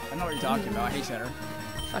 I know what you're talking about. I hate cheddar.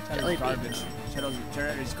 Fuck Cheddar's jelly garbage. beans.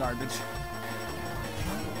 Cheddar is garbage.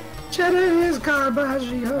 Cheddar is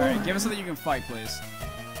garbage. Alright, give us something you can fight, please.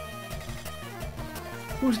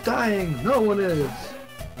 Who's dying? No one is.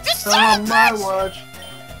 Just On my watch.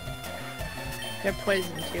 They're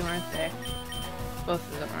poison too, aren't they? Both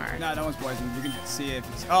of them are. No, no one's poisoned. You can see if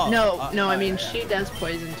it's. Oh. No, I mean, yeah. she does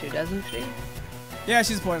poison too, doesn't she? Yeah,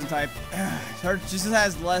 she's a poison type. She just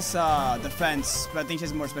has less defense, but I think she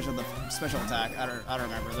has more special attack. I don't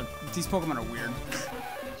remember. These Pokemon are weird.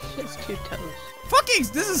 She has 2 toes. Fucking!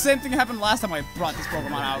 This is the same thing that happened last time I brought this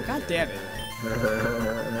Pokemon out. God damn it.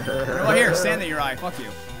 Oh, here, stand in your eye. Fuck you.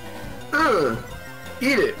 Ugh.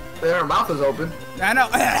 Eat it. Then her mouth is open. I know.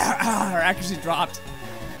 Her accuracy dropped.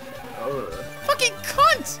 Ugh. Fucking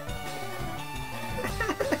cunt!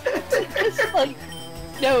 It's like,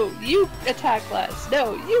 no, you attack less.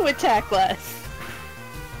 No, you attack less.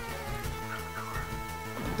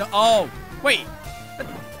 Oh, wait.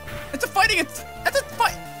 It's a fighting. That's a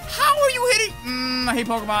fight. How are you hitting? I hate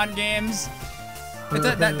Pokemon games.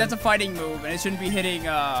 That's a fighting move, and it shouldn't be hitting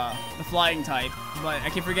the flying type. But I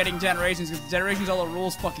keep forgetting Generations, because Generations all the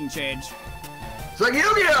rules fucking change. It's like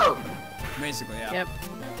Yu-Gi-Oh! Basically, yeah. Yep.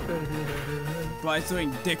 But it's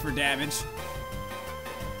doing dick for damage.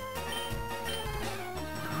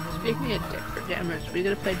 Speaking of dick for damage, we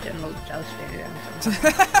gotta play General Jousting again.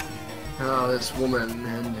 Oh, this woman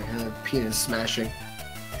and her penis smashing.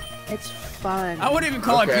 It's fun. I wouldn't even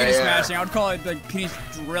call it Okay, penis yeah. smashing. I would call it like penis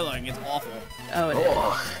drilling. It's awful. Oh, it is.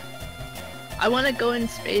 Oh. I want to go in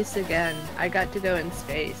space again. I got to go in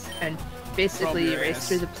space, and basically you race Uranus.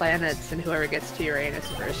 through the planets, and whoever gets to Uranus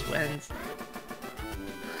first wins.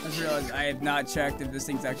 I just realized I have not checked if this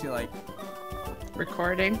thing's actually like.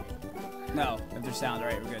 Recording? No, if there's sound,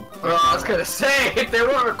 right? We're good. Oh, I was gonna say, if they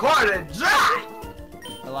weren't recorded,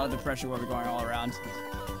 A lot of the pressure will be going all around.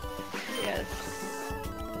 Yes.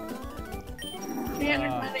 300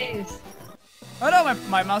 monies. Oh no,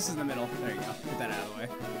 my mouse is in the middle. There you go. Get that out of the way.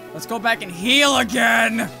 Let's go back and heal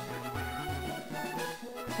again!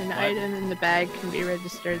 An item in the bag can be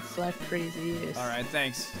registered, select for easy use. Alright,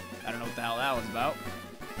 thanks. I don't know what the hell that was about.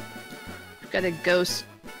 I've got a ghost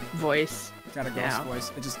voice. Got a ghost now.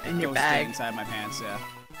 voice. It just In your goes bag. inside my pants, yeah.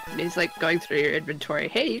 And he's like going through your inventory.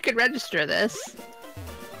 Hey, you can register this.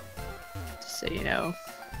 Just so you know.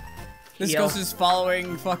 This Heal. ghost is following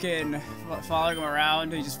him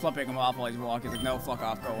around. He's just flipping him off while he's walking. He's like, no, fuck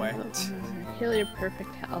off, go away. Heal your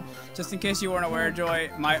perfect health. Just in case you weren't aware,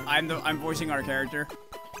 Joy, I'm voicing our character.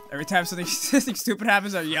 Every time something stupid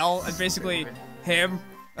happens, I yell. It's basically him.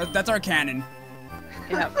 That's our canon.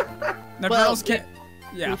 Yep. The Well, girls can't.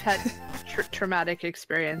 Yeah. We've had traumatic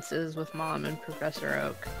experiences with Mom and Professor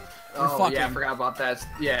Oak. Oh, fucking- yeah, I forgot about that.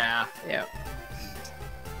 Yeah. Yep.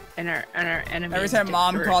 And our enemies. Every time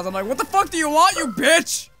Mom differ. calls, I'm like, what the fuck do you want, you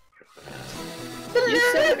bitch? You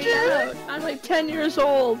sent me out. I'm like 10 years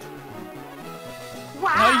old.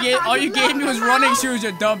 All you gave me was running shoes,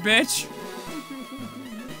 you dumb bitch.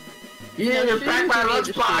 Yeah, you're back my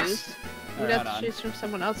lunchbox. You Alright, got the hold on. shoes from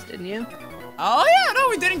someone else, didn't you? Oh yeah, no,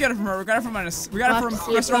 we didn't get it from her. We got it from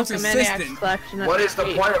Professor Oak's assistant. What is the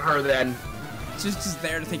point of her then? She's just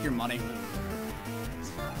there to take your money.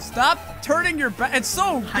 Stop turning your back. It's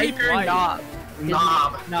so Hiker white. knob.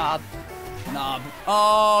 Knob. Knob.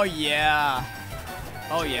 Oh yeah.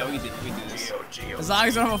 Oh yeah, we do this. As long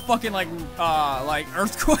as I don't have a fucking like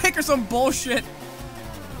earthquake or some bullshit.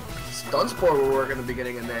 Dunspoor we're gonna be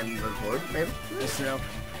getting and then record, maybe? That's true.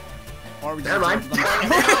 Or we just Never mind.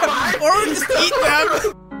 or we just eat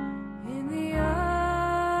them. In the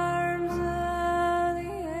arms of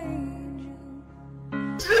the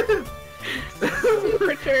angel.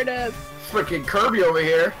 Super turnip. Freaking Kirby over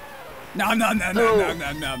here. No.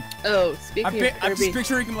 Oh, speaking I'm of just Kirby,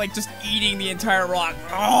 picturing him like just eating the entire rock.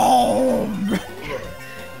 Oh.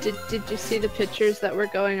 did you see the pictures that were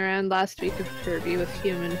going around last week of Kirby with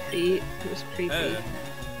human feet? It was creepy.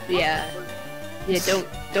 Yeah. Yeah,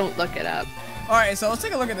 don't look it up. Alright, so let's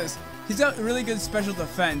take a look at this. He's got really good special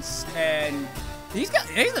defense, and he's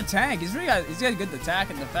a tank. He's got good attack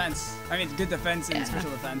and defense. I mean, good defense and special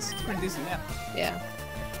defense. It's pretty decent, yeah. Yeah.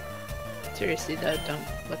 Seriously though, don't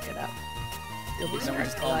look it up. You'll be Then smart we'll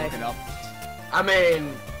just to all lie. look it up. I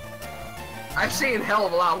mean, I've seen hell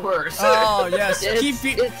of a lot worse. Oh yes, It's-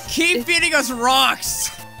 keep feeding us rocks.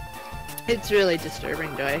 It's really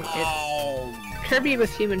disturbing, Joy. Oh. Kirby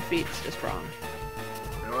with human feet is just wrong.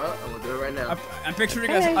 You know what? I'm gonna do it right now. I'm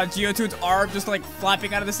picturing a Geodude's arm just like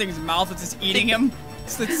flapping out of this thing's mouth. It's just eating him.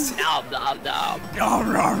 Nom nom nom.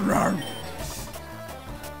 Nom, nom, nom.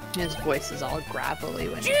 His voice is all gravelly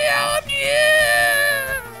when he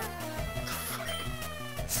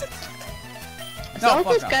Is all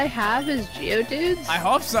this guy have is Geodudes? I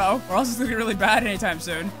hope so, or else it's gonna be really bad anytime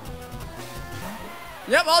soon.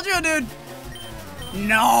 Yep, all Geodude.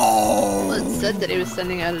 No. Well, it said that he was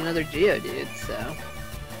sending out another Geodude, so.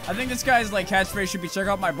 I think this guy's like catchphrase should be check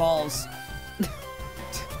out my balls.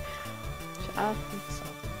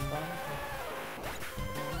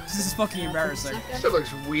 This is fucking embarrassing. That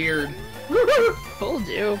looks weird. Told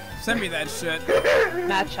you. Send me that shit.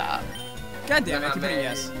 Match up. God damn it, keep hitting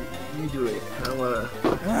yes. You do it. I don't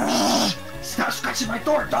wanna. Stop scratching my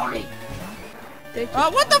door, doggy!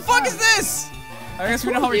 What the fuck is this? I guess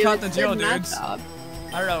we know how we caught the Geodudes. I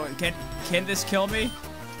don't know. Can this kill me?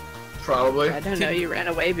 Probably. I don't know. You ran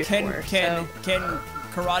away before. Can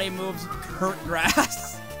karate moves hurt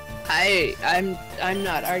grass? I'm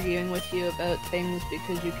not arguing with you about things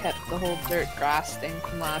because you kept the whole dirt grass thing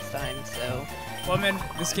from last time. So. Well, man,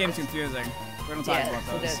 this game's confusing. We don't talk about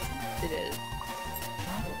those. It is.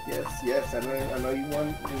 Yes, I know you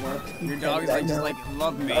want. Your dog is like just like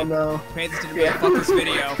love me. I know. Pay attention to me. Fuck this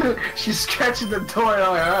video. She's scratching the door. And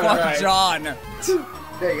I'm like, all fuck right. John.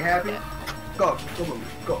 There, you happy? Yeah. Go,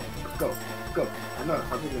 go. I know.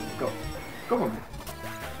 I'm gonna go. Go on.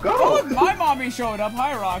 Go. Oh, my mommy showed up.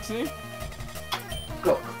 Hi, Roxy.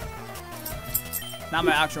 Go. Not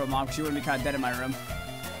my actual mom, because she wouldn't be caught dead in my room.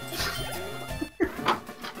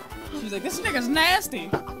 She's like, this nigga's nasty.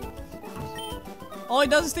 All he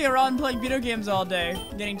does is stay around and play video games all day,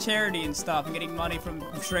 getting charity and stuff, and getting money from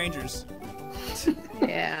strangers.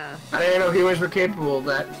 Yeah. I didn't know he was capable of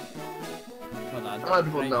that. Hold on. A lot of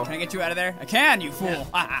people know. Can I get you out of there? I can, you fool.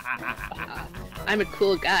 Yeah. I'm a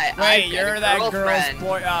cool guy. Wait, you're that girl's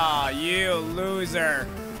boy. Aw, you loser.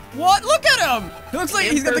 What? Look at him! He looks like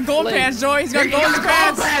he's got the gold pants, Joey. He's got gold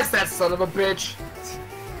pants. That son of a bitch.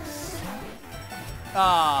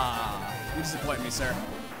 Ah, you disappoint me, sir.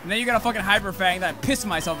 And then you got a fucking Hyper Fang that I pissed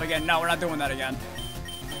myself again. No, we're not doing that again.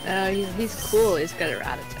 No, he's cool. He's got a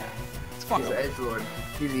rat attack. Fuck him. He's an edgelord.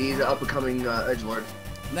 He's an up-and-coming edgelord.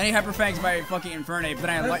 Then he Hyper Fangs my fucking Infernape, but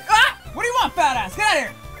I'm like, ah! What do you want, fat ass? Get out of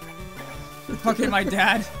here! Fucking my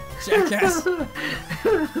dad. Jackass.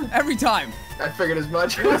 Every time. I figured as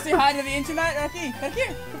much. You wanna say hi to the internet, Rocky? Thank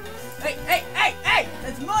you. Hey!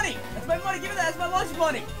 That's money! That's my money. Give me that. That's my lunch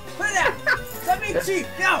money. Put it out. Stop being cheap.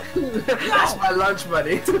 No! That's my lunch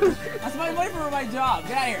money. That's my money for my job.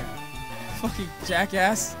 Get out of here. Fucking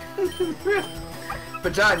jackass.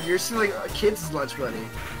 But John, you're stealing kids' lunch money.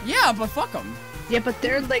 Yeah, but fuck them. Yeah, but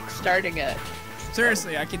they're like starting it.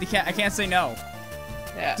 Seriously, I can't say no.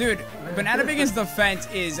 Yeah. Dude, Banana Biggins' defense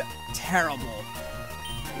is terrible.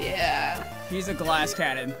 Yeah. He's a glass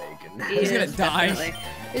cannon. He's gonna die. Definitely.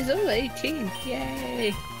 He's only 18.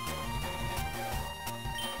 Yay.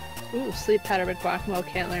 Ooh, sleep powder, but Guacamole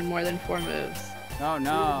can't learn more than 4 moves. Oh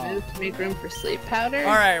no. Move to make room for sleep powder.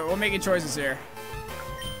 Alright, we're making choices here.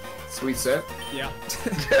 Sweet set. Yeah.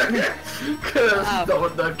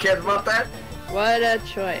 Don't care about that. What a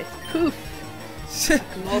choice. Poof.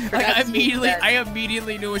 Like, I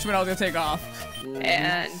immediately knew which one I was gonna take off.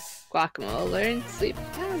 And Guacamole learned sleep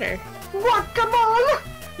powder. Guacamole!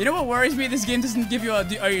 You know what worries me? This game doesn't give you a,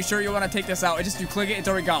 are you sure you want to take this out? It just, you click it, it's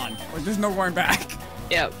already gone. Like, there's no going back.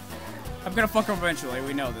 Yep. I'm gonna fuck up eventually,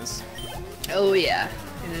 we know this. Oh yeah.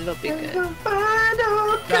 And it'll be good.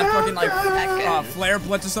 Got fucking like flare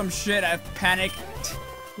blitz or some shit, I have panic.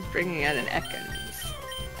 He's bringing out an Ekans.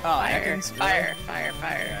 Oh, Ekans? Fire.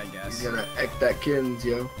 Yeah, I guess. He's gonna ek that kins,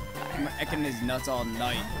 yo. I'm Eking his nuts all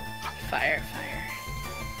night. Fire.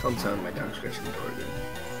 Don't sound my dog scratching the door, dude.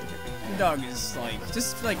 The dog is like,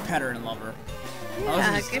 just like pet her and love her.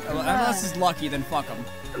 Yeah, Unless he's lucky, then fuck him.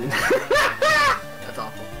 That's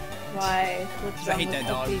awful. Why? What's I wrong hate with that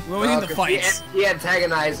dog. Lucky? We're always in the fights. He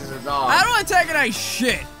antagonizes his dog. I don't antagonize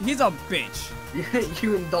shit. He's a bitch.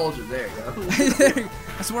 You indulge him. There you go.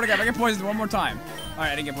 I swear to God, if I get poisoned one more time.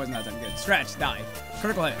 Alright, I didn't get poisoned that time. Good. Stretch, die.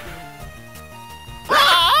 Critical hit.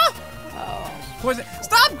 Ah! Oh. Poison.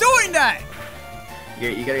 Stop doing that!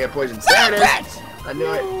 You gotta get poisoned. Stop There it is. it! I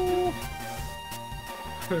knew it.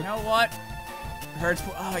 You know what? Hurts.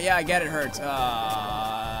 Oh yeah, I get it. Hurts.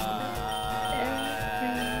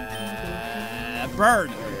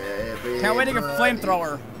 Bird. Can't wait to get a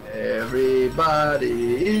flamethrower. Everybody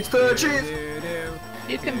eats the cheese.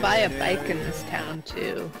 You can buy a bike in this town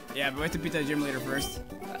too. Yeah, but we have to beat that gym leader first.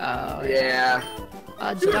 Oh Yeah.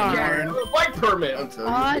 Oh darn. Yeah, bike permit.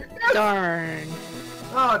 Oh darn.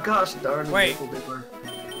 Oh gosh darn. Wait.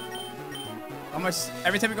 How much?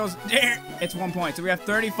 Every time it goes, it's 1 point. So we have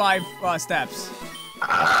 35 steps.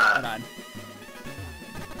 Hold on.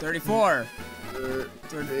 34.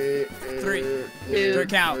 33. Third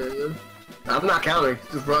count. I'm not counting.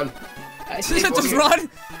 Just run. Just run.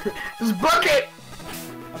 Just book it.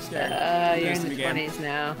 I'm scared. You're in the 20s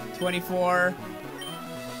now. 24.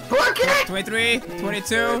 Book it. 23,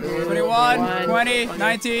 22, 21, 20,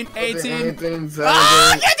 19, 18. 17,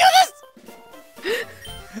 Ah, I can't do this!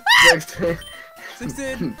 16,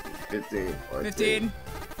 16, 15, 15,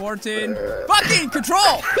 14. Fucking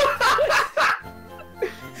control!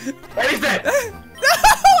 Anything! No,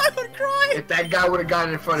 I would cry! If that guy would have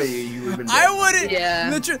gotten in front of you, you would have been dead. I wouldn't. Yeah.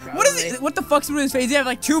 What is it? What the fuck's with his face? He have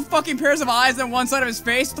like 2 fucking pairs of eyes on one side of his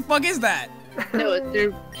face? What the fuck is that? No,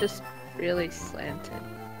 they're just really slanted.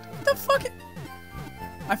 What the fuck?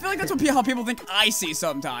 I feel like that's how people think I see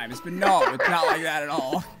sometimes, but no, it's not like that at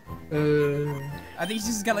all. I think he's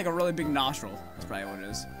just got like a really big nostril. That's probably what it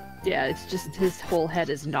is. Yeah, it's just his whole head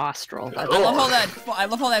is nostril. I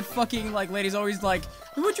love how that fucking like lady's always like,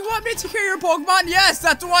 would you want me to take care of your Pokemon? Yes,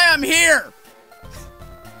 that's why I'm here.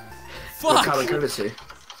 Fuck. Common courtesy.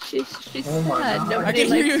 She's Oh my sad. God. Nobody I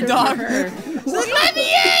can hear likes you, her dog. for her. She's like, let me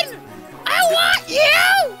in. I want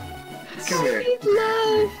you. Come here.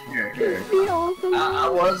 Love. Here. Be all the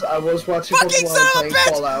I was watching Fucking Pokemon son of a playing bitch!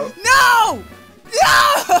 Fallout. No!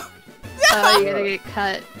 No! Oh, you're gonna get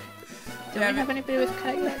cut. Do Damn we it. have anybody with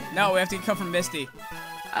cut yet? No, we have to come from Misty.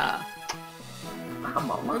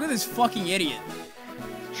 Come on, Look at this fucking idiot.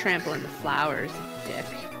 Trampling the flowers, dick.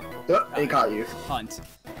 Oh, he caught you. Hunt.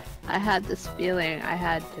 I had this feeling I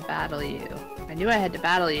had to battle you. I knew I had to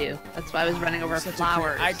battle you. That's why I was running over Such a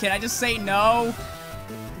flowers. creep. Can I just say no?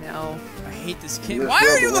 No. I hate this kid. Yes, Why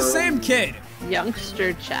are you the well. same kid?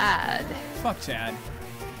 Youngster Chad. Fuck Chad.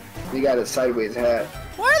 You got a sideways hat.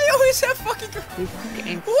 Why do they always have fucking... He's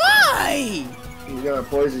gangster. Why? He's gonna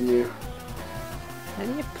poison you. How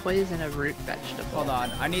do you poison a root vegetable? Hold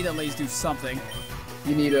on. I need to at least do something.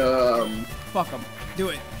 You need Fuck him. Do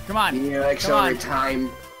it. Come on. you need to Come on. accelerate time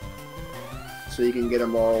so you can get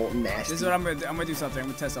them all nasty. This is what I'm gonna do. I'm gonna do something. I'm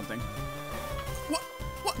gonna test something. What?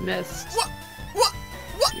 What? Missed. What? What?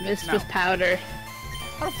 What? You missed No. with powder.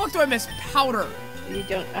 How the fuck do I miss powder? You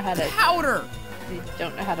don't know how to. Powder! You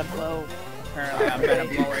don't know how to blow. Apparently I'm bad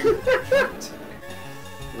at blowing.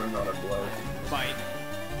 We're not a blow. Bite.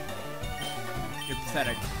 You're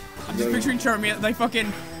pathetic. I'm just picturing Charmy, like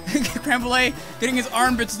fucking Creme getting his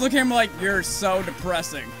armpits, looking at him like, you're so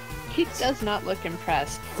depressing. He does not look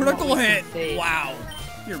impressed. from Critical what we hit! can see. Wow.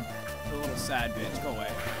 You're a little sad bitch. Go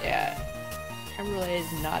away. Yeah. Tremblay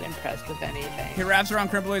is not impressed with anything. He wraps around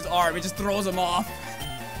Crimbly's arm, it just throws him off.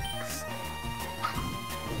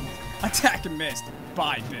 Attack and missed.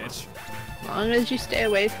 Bye, bitch. As long as you stay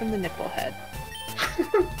away from the nipple head.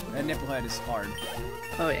 That nipple head is hard.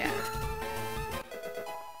 Oh yeah.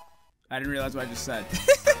 I didn't realize what I just said.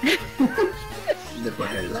 Nipple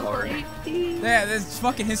head is hard. Yeah, this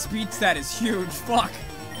fucking his speed stat is huge. Fuck.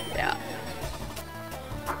 Yeah.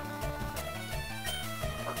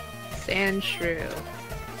 Sandshrew.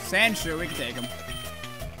 Sandshrew, we can take him.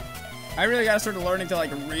 I really gotta start learning to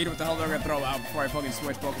like read what the hell they're gonna throw out before I fucking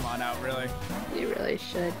switch Pokemon out, really. You really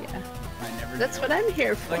should, yeah. I never That's do. what I'm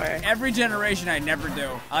here for. Like every generation I never do.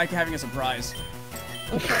 I like having a surprise.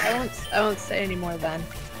 Okay, I won't say any more then.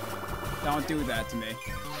 Don't do that to me.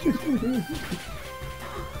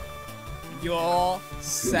 You're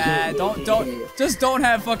sad. Just don't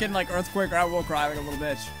have fucking like earthquake or I will cry like a little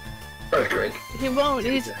bitch. Earthquake. He won't.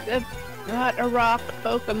 He's not a rock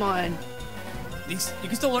Pokemon. You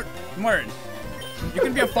can still learn Moiren. You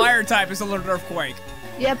can be a fire type and still learn earthquake.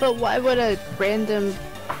 Yeah, but why would a random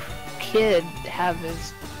kid have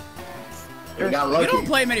his? You got You lucky. don't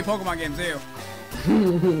play many Pokemon games, do you?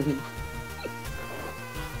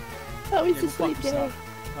 Oh, he's Yeah, a fuck sleepy. yourself.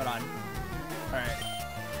 Hold on. Alright.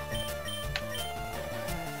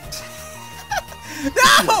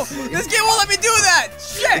 No! This game won't let me do that!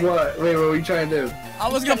 Shit! What? Wait, what were you trying to do? I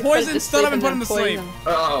was gonna poison, stun him, and put him to sleep.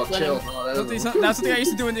 Oh, Let chill. him- Oh, that That's something I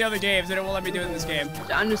used to do in the other games, and it won't let me do it in this game.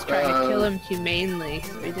 John was trying to kill him humanely,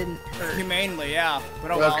 so he didn't hurt. Humanely, yeah.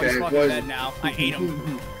 But oh well, he's Okay, fucking poison. dead now. I hate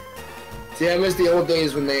him. See, I miss the old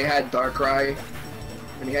days when they had Darkrai,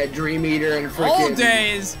 and he had Dream Eater and freaking. Old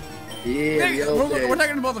days! Yeah, the old days. We're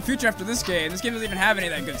talking about the future after this game. This game doesn't even have any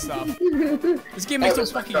of that good stuff. This game makes That no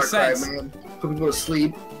was fucking Darkrai, sense. man. Put people to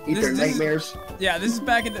sleep, eat their This is- nightmares. Yeah, this is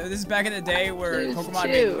back in the day where There's Pokemon two.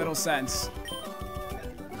 made little sense.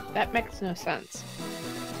 That makes no sense.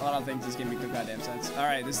 A lot of things this game make no goddamn sense.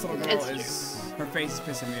 Alright, this little girl It's is... Her face is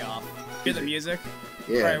pissing me off. Hear the music?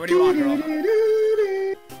 Yeah. Alright, what do you want,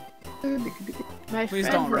 girl? My Please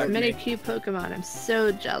friend don't wreck with me. mini cute Pokemon. I'm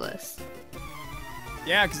so jealous.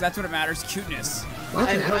 Yeah, because that's what it matters. Cuteness. What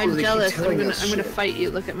the hell do I'm they keep jealous. I'm telling gonna us I'm gonna shit? fight you.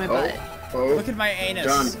 Look at my butt. Oh, Look at my anus.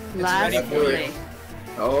 Done. It's Last ready for play. you.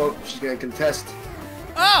 Oh, she's gonna contest.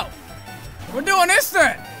 Oh! We're doing this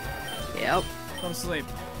then! Yep. Go to sleep.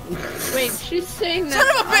 Wait, she's saying that.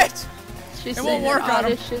 Son of a bitch! She's It saying won't work that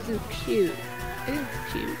on him. Oddish isn't cute. It is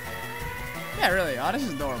cute. Yeah, really. Oh, this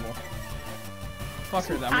is adorable. Fuck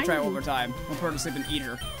her then. I'm gonna try it one more time. I'll put her to sleep and eat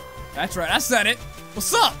her. That's right. I said it.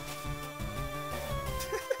 What's up?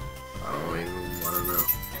 I don't even want to know.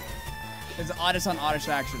 It's Oddish on Oddish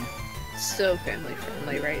action. So family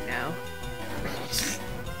friendly right now.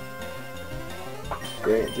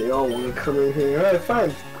 Great, they all want to come in here. Alright,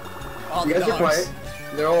 fine. All You the guys are dogs. quiet.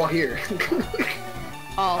 They're all here.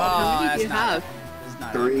 Oh, how many do that's you not- have? It's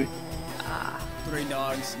not 3. 3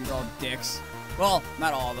 dogs, and they're all dicks. Well,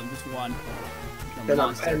 not all of them, just one. The And I'm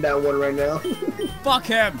monster. petting down one right now. Fuck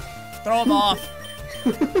him! Throw him off!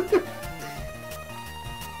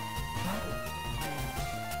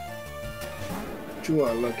 What you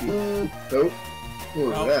want, Lucky? Nope. What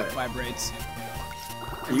was Oh, that? vibrates.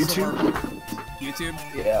 YouTube? YouTube?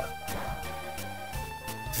 Yeah.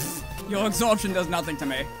 Yo, exhaustion does nothing to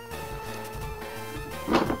me.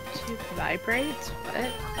 Two vibrates?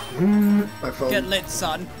 What? My phone. Get lit,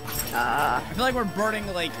 son. Ah. I feel like we're burning,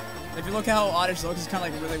 like, if you look at how Oddish looks, it's kind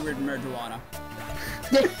of like really weird marijuana.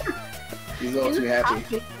 He's a little too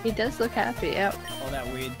happy. He does look happy, yep. All that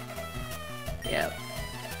weed. Yep.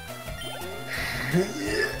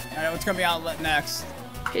 Alright, what's gonna be out next?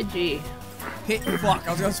 Pidgey. Fuck,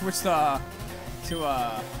 I was gonna switch to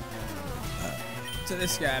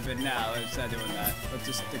this guy, but no, let's not doing that. Let's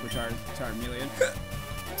just stick with Charmeleon.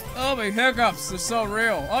 Oh, my hiccups, they're so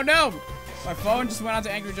real. Oh no! My phone just went out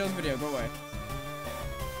to Angry Joe's video, go away.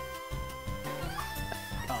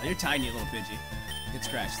 Oh, you're tiny, little Pidgey. Get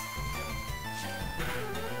scratched.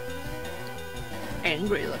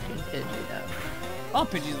 Angry looking Pidgey, though. All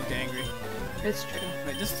Pidgeys look angry. It's true.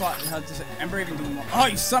 Wait, this fought, does Ember even do more? Oh,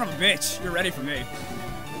 you son of a bitch! You're ready for me.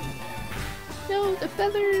 No, the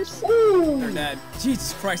feathers. They're dead.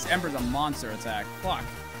 Jesus Christ, Ember's a monster attack. Fuck.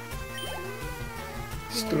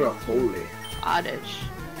 Strafoli. Oddish.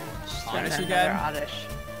 Just Oddish another again? Oddish.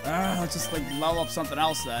 Let's just like level up something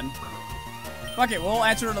else then. Fuck it, we'll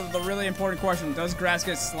answer the really important question. Does grass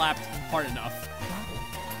get slapped hard enough?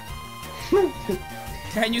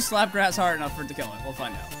 Can you slap grass hard enough for it to kill it? We'll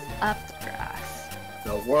find out. Up the grass.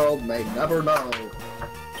 The world may never know.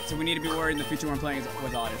 So we need to be worried in the future when we're playing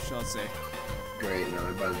with Oddish, so let's see. Great, now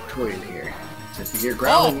I'm about to toy in here. So if you hear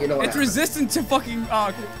growling, you know what it's happened. resistant to fucking,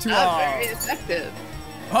 Not very effective.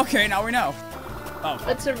 Okay, now we know. Oh, fuck.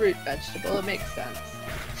 It's a root vegetable. It makes sense.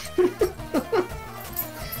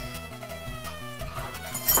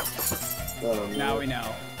 Oh, Now we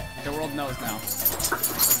know. The world knows now.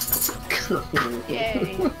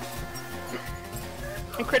 Yay.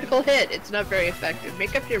 A critical hit. It's not very effective.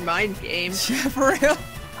 Make up your mind, game. Yeah, for real?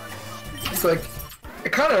 It's like,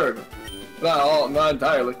 it kind of, not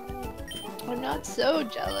entirely. I'm not so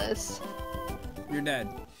jealous. You're dead.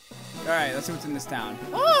 Alright, let's see what's in this town.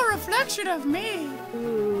 Oh, a reflection of me!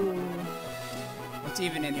 Ooh. What's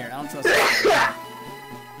even in here? I don't trust it.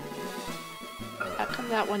 How come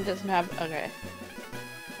that one doesn't have... Okay.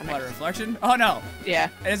 What, a reflection? Oh no! Yeah.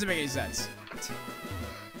 It doesn't make any sense. It's a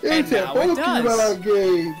now it does. Pokemon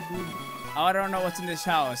game. Oh, I don't know what's in this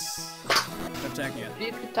house. I'm checking it.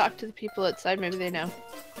 You could talk to the people outside. Maybe they know.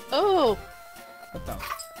 Oh! What the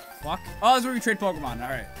fuck? Oh, this is where we trade Pokemon.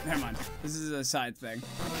 Alright, never mind. This is a side thing.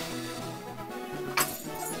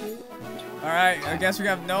 Alright, I guess we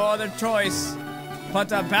have no other choice but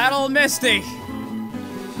to battle Misty!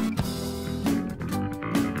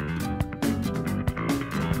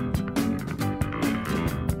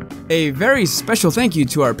 A very special thank you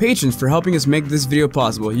to our patrons for helping us make this video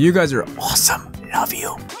possible. You guys are awesome. Love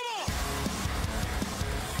you.